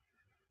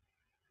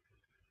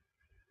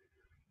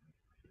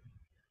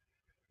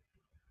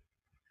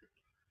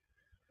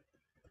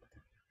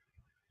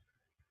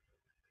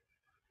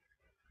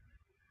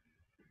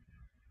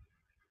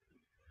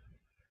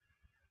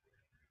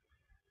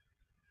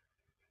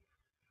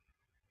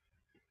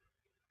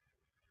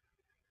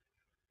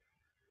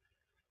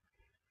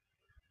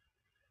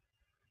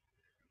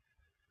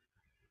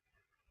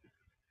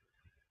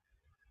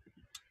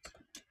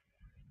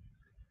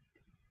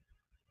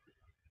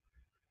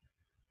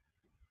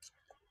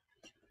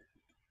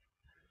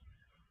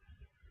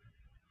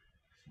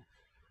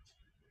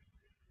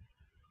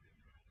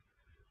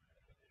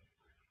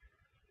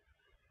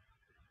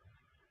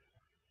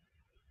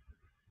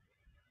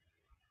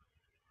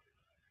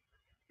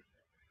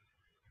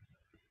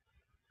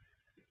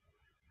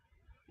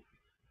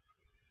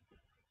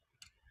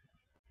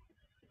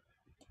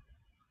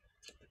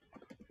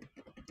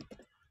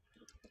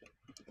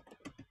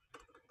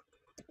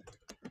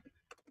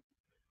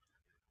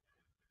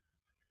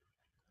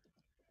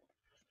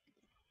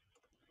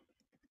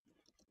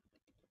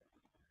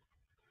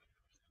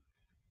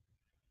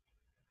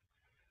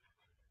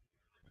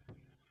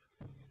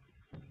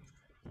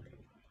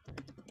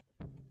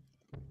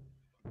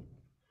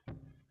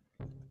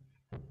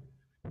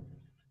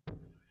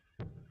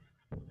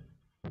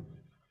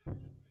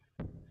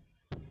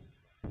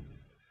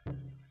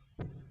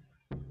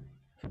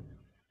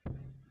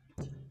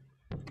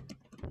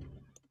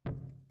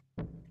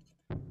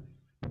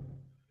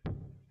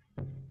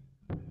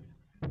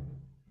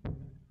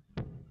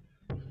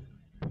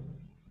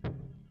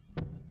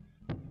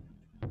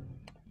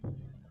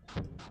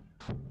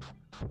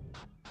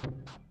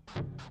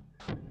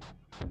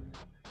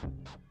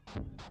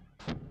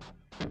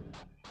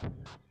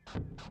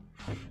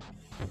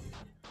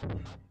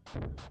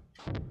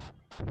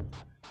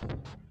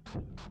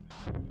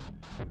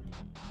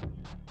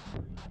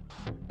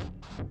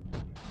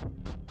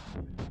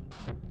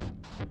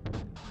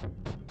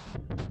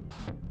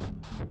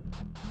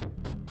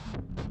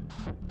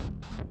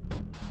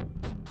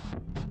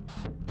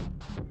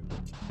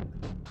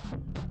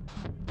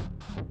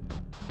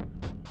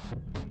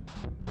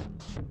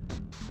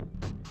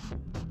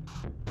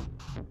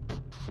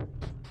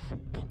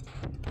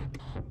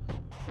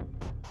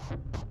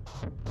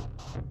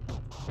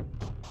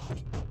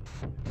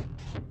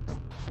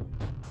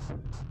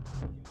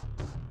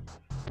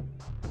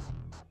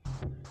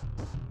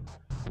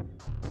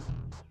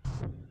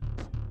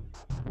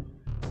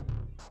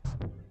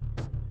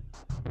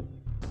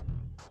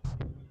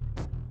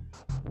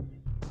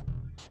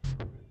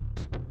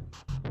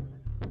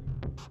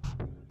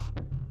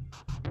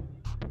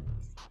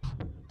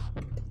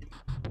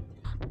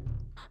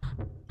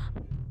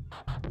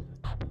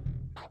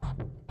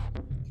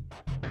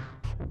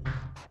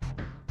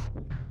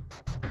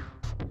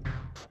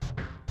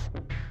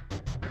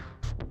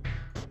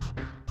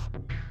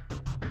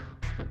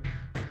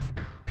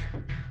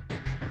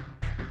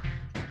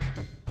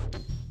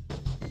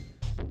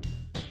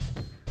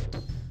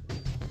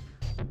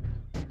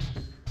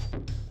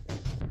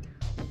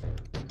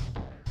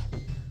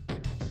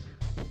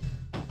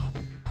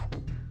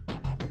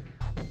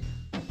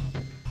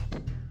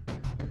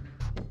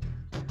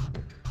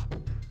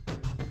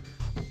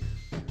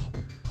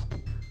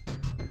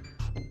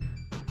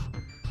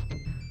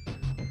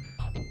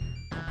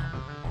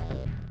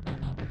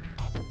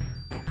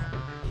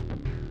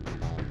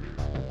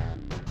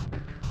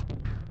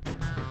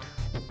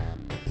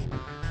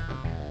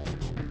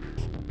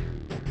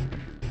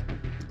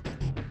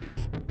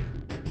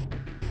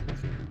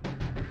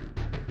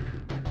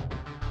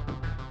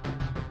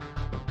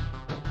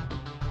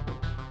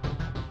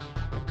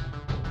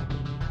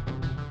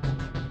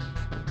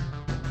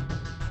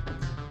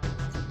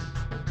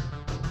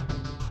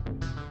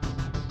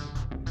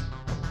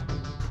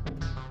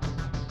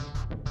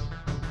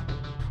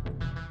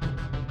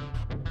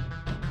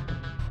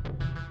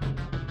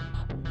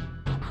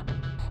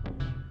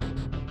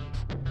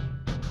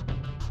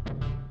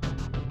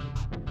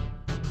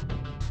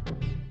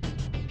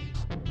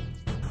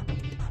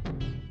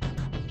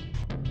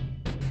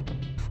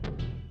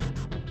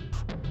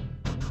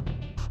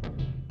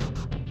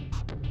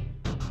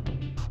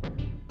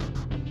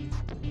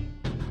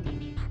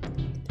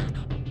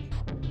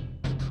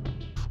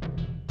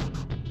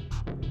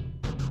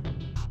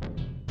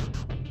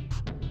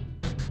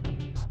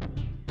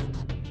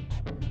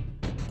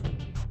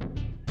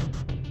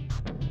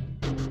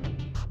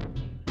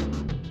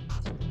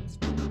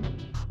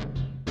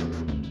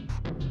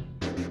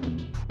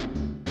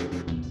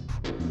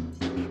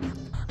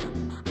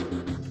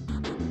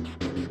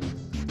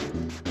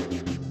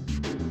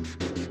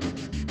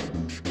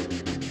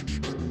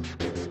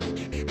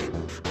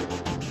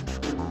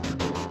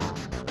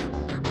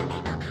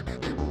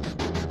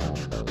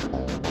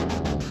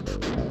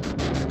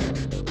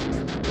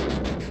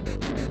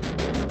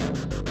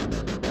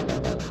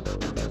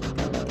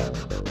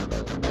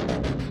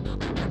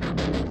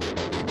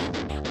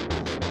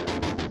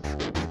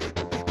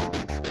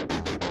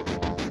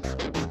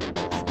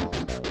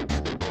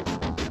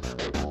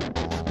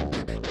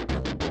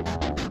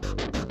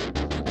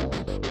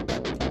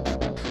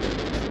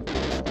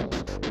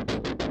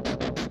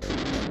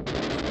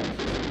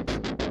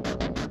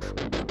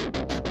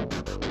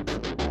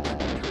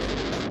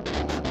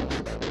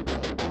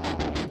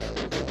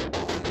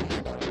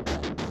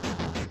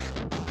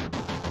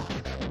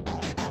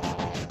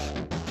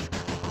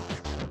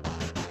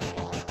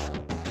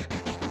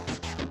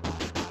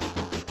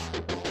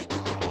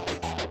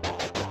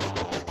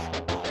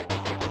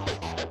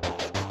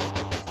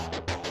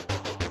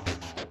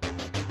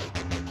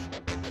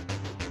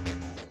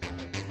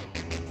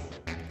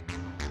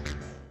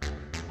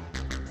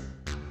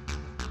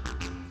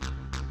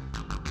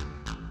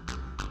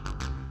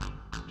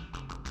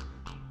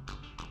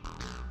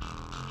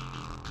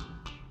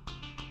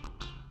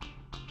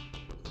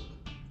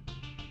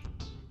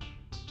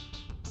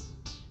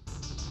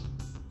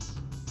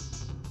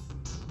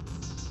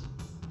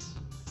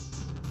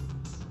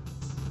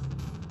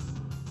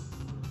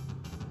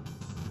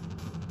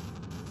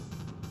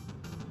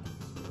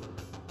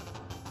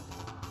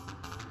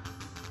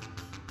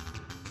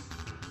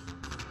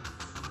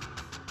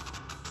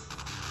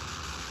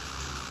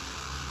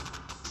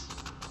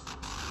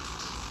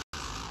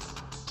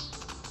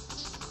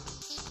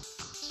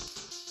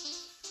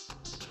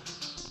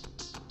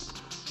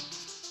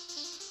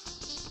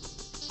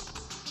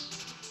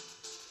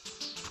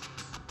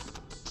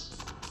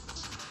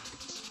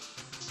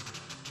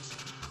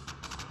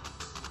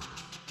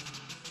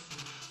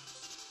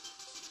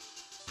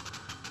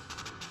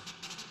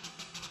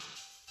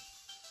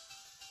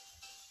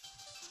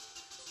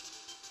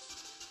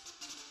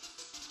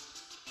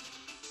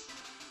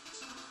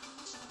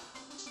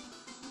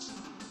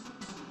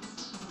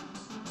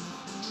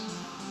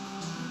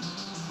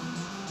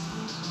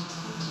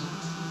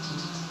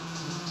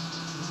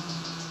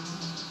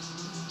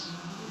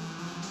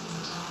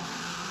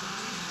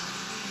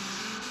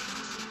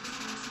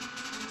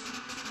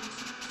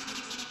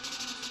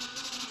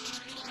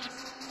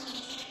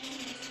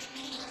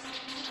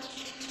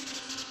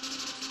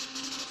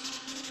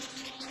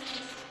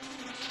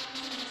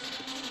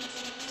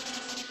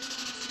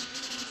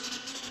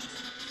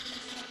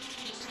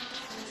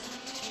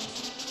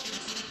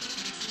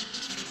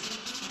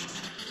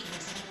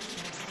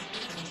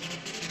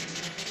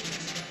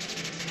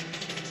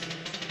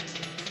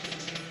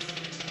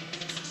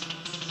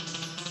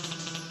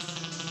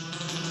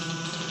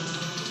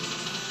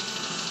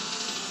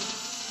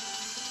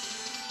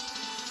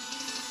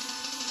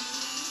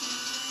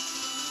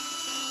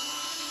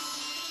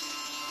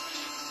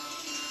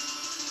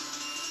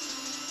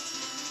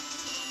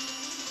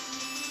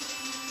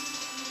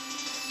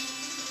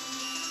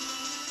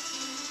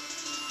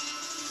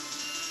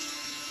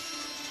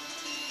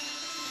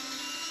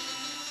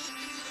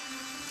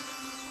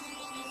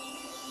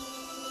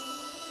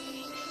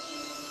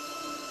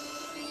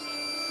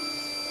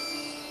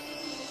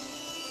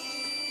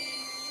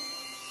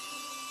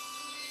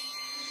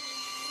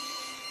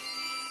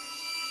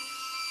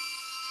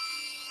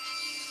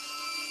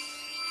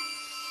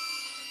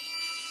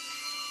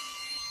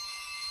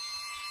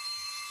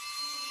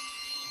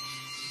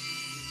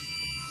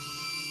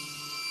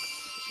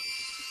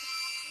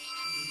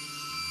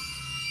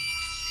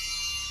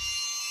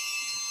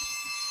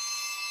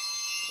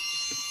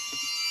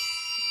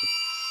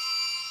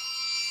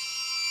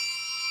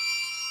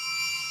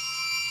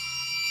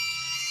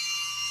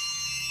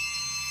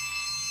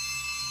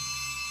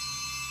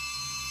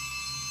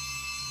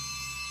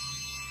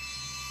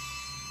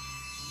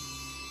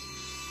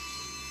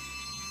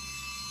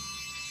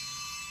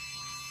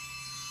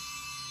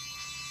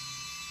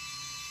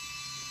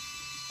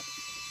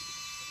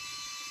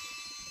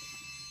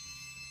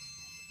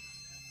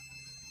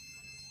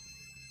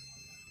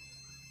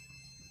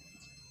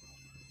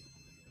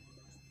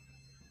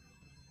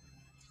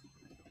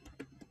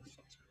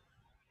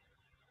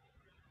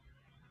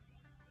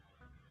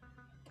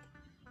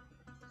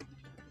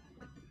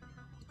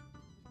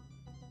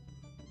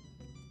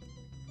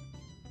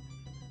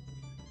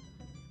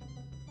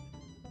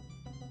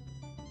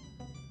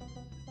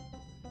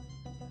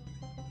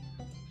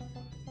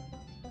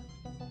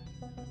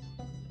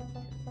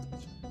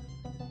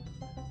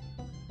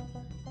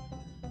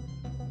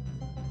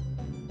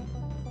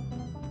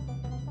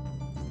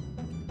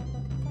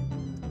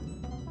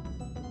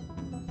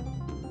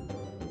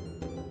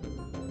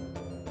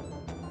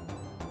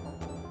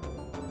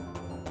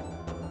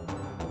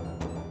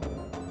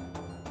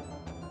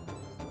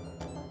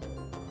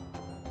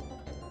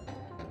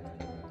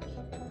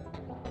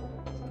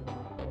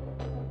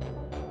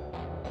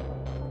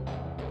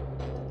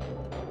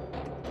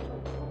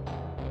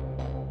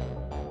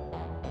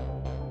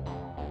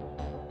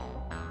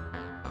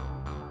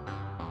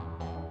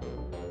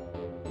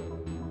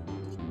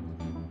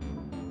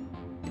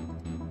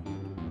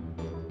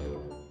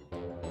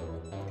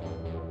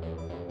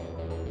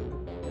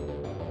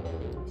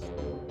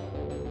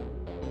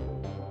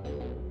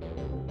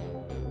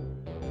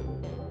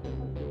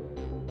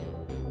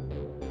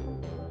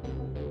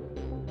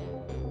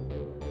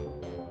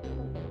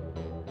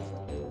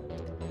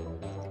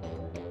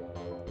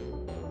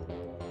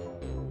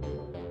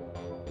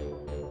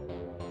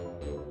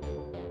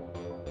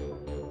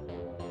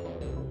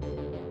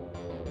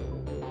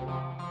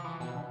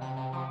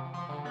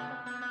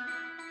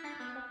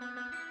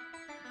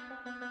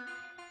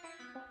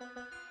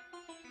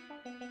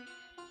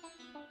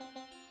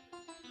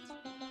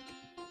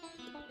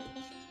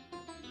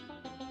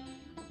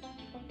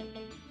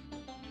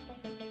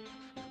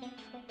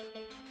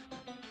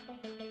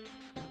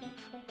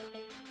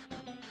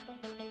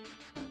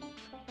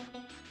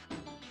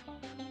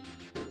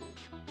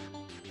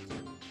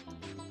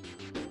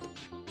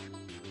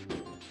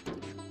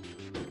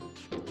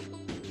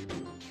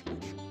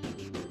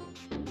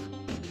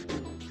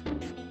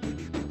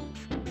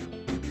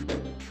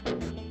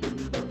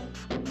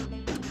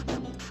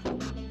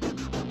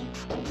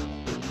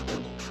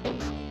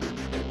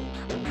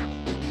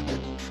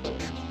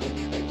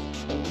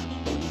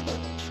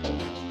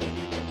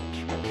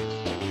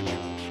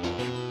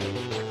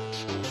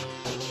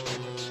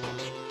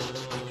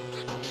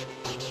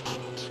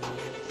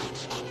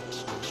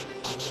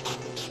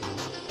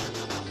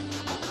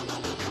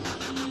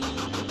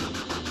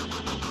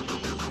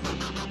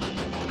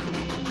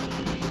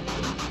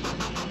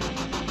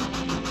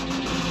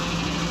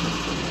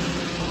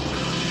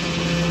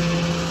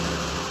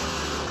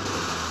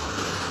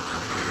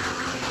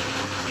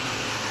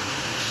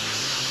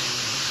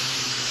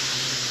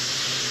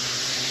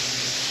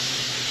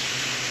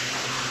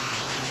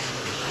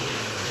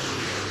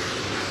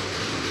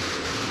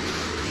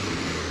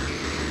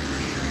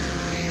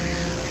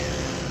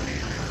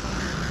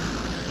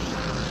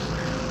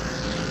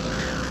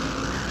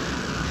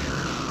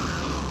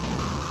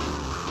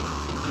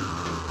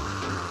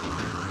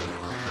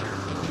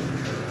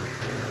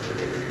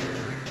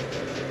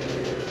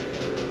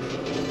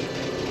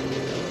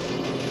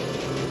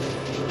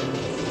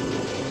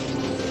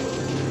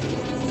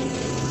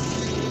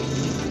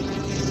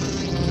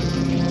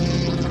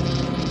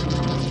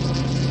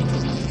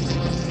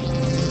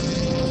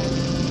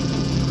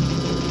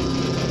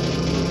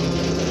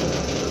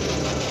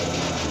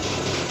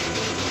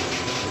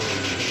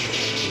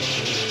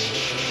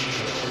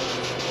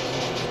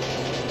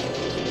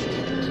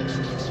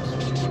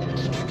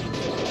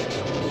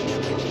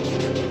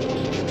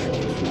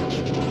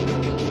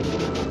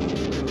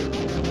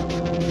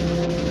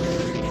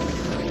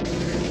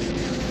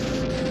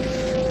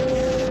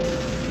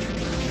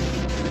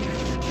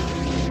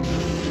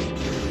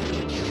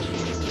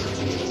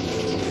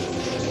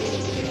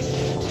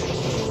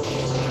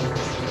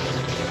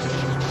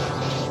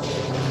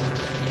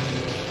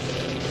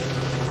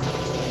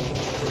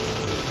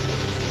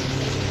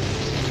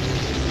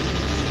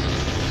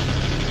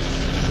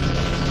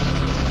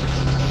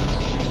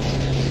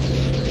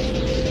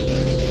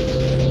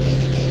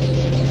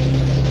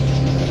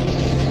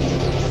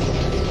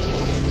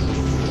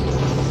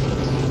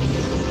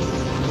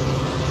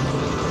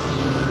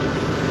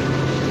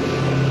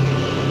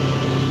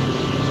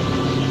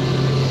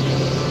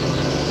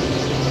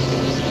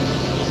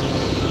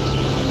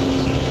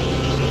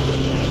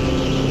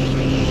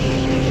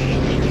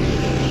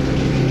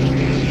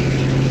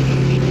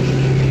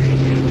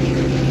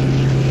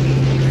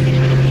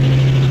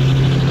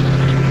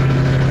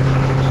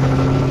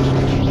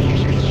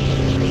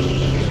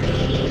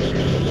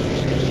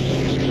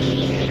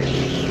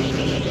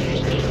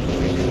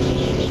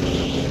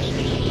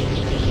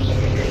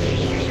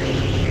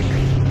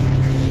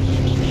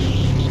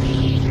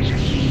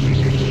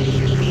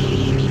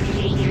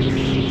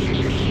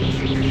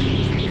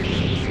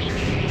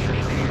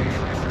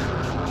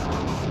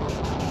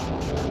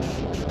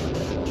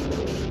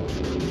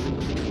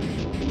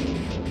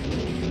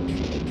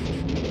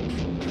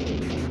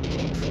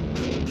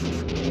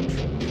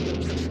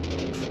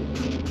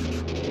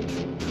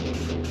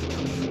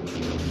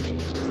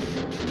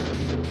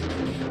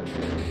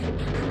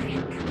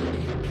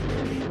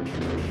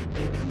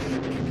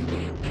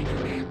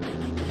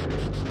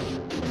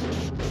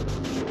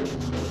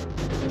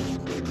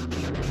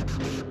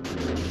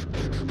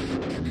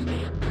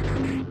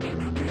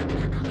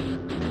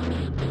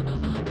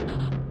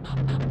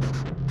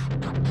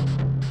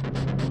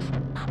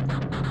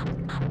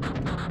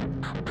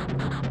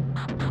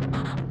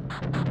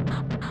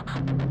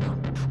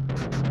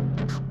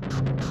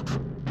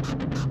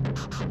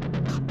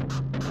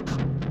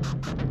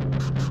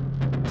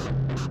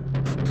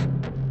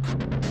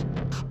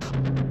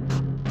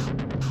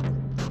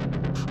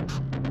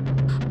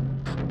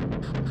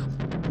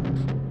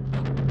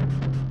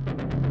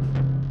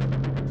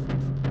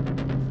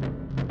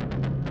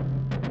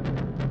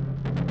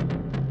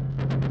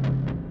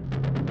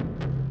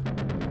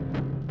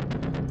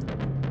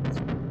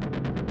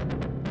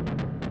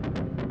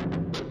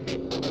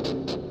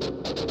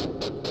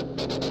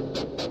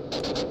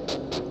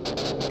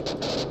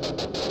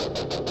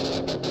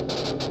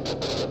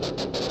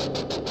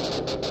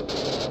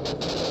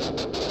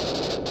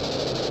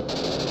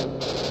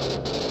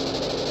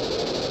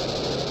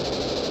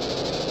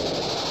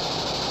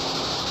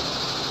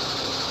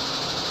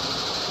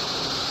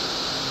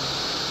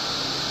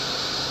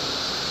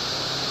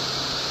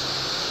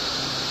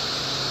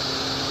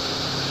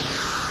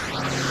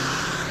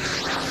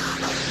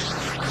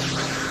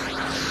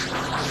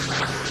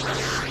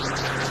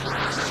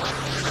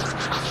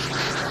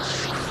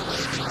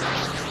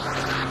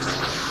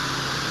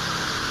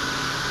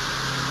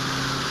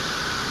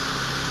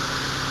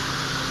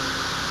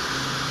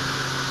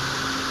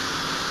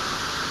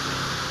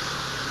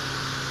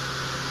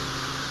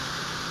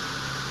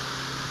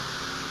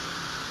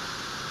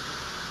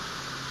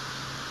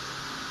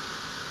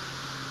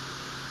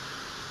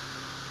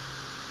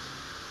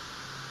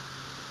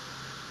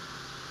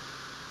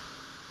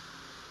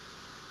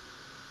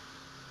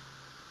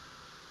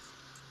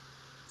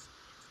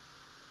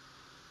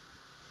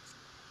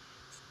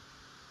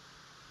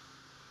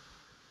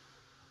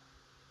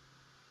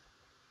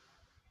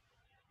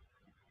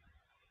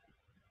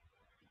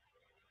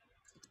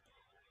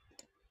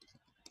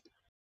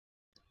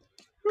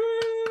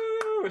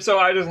 So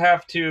I just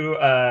have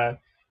to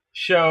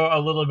show a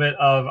little bit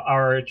of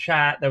our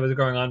chat that was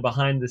going on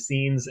behind the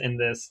scenes in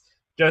this,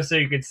 just so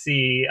you could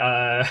see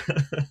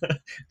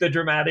the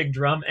dramatic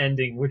drum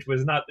ending, which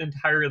was not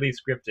entirely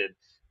scripted,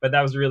 but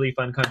that was a really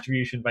fun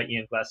contribution by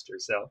Ian Lester.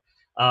 So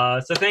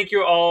thank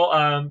you all.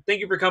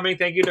 Thank you for coming.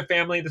 Thank you to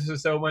FaMLE. This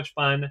was so much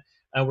fun.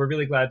 We're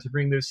really glad to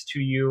bring this to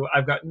you.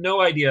 I've got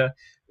no idea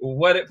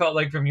what it felt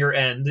like from your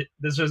end.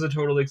 This was a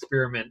total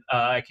experiment.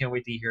 I can't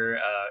wait to hear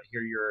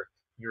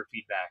your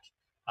feedback.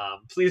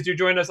 Please do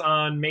join us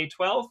on May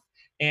 12th,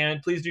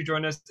 and please do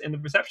join us in the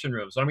reception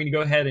room. So I'm going to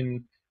go ahead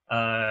and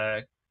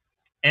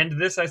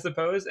end this, I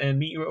suppose, and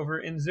meet you over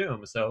in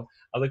Zoom. So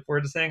I look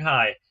forward to saying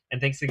hi,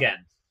 and thanks again.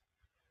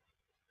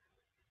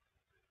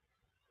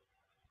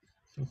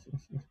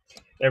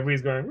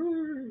 Everybody's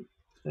going.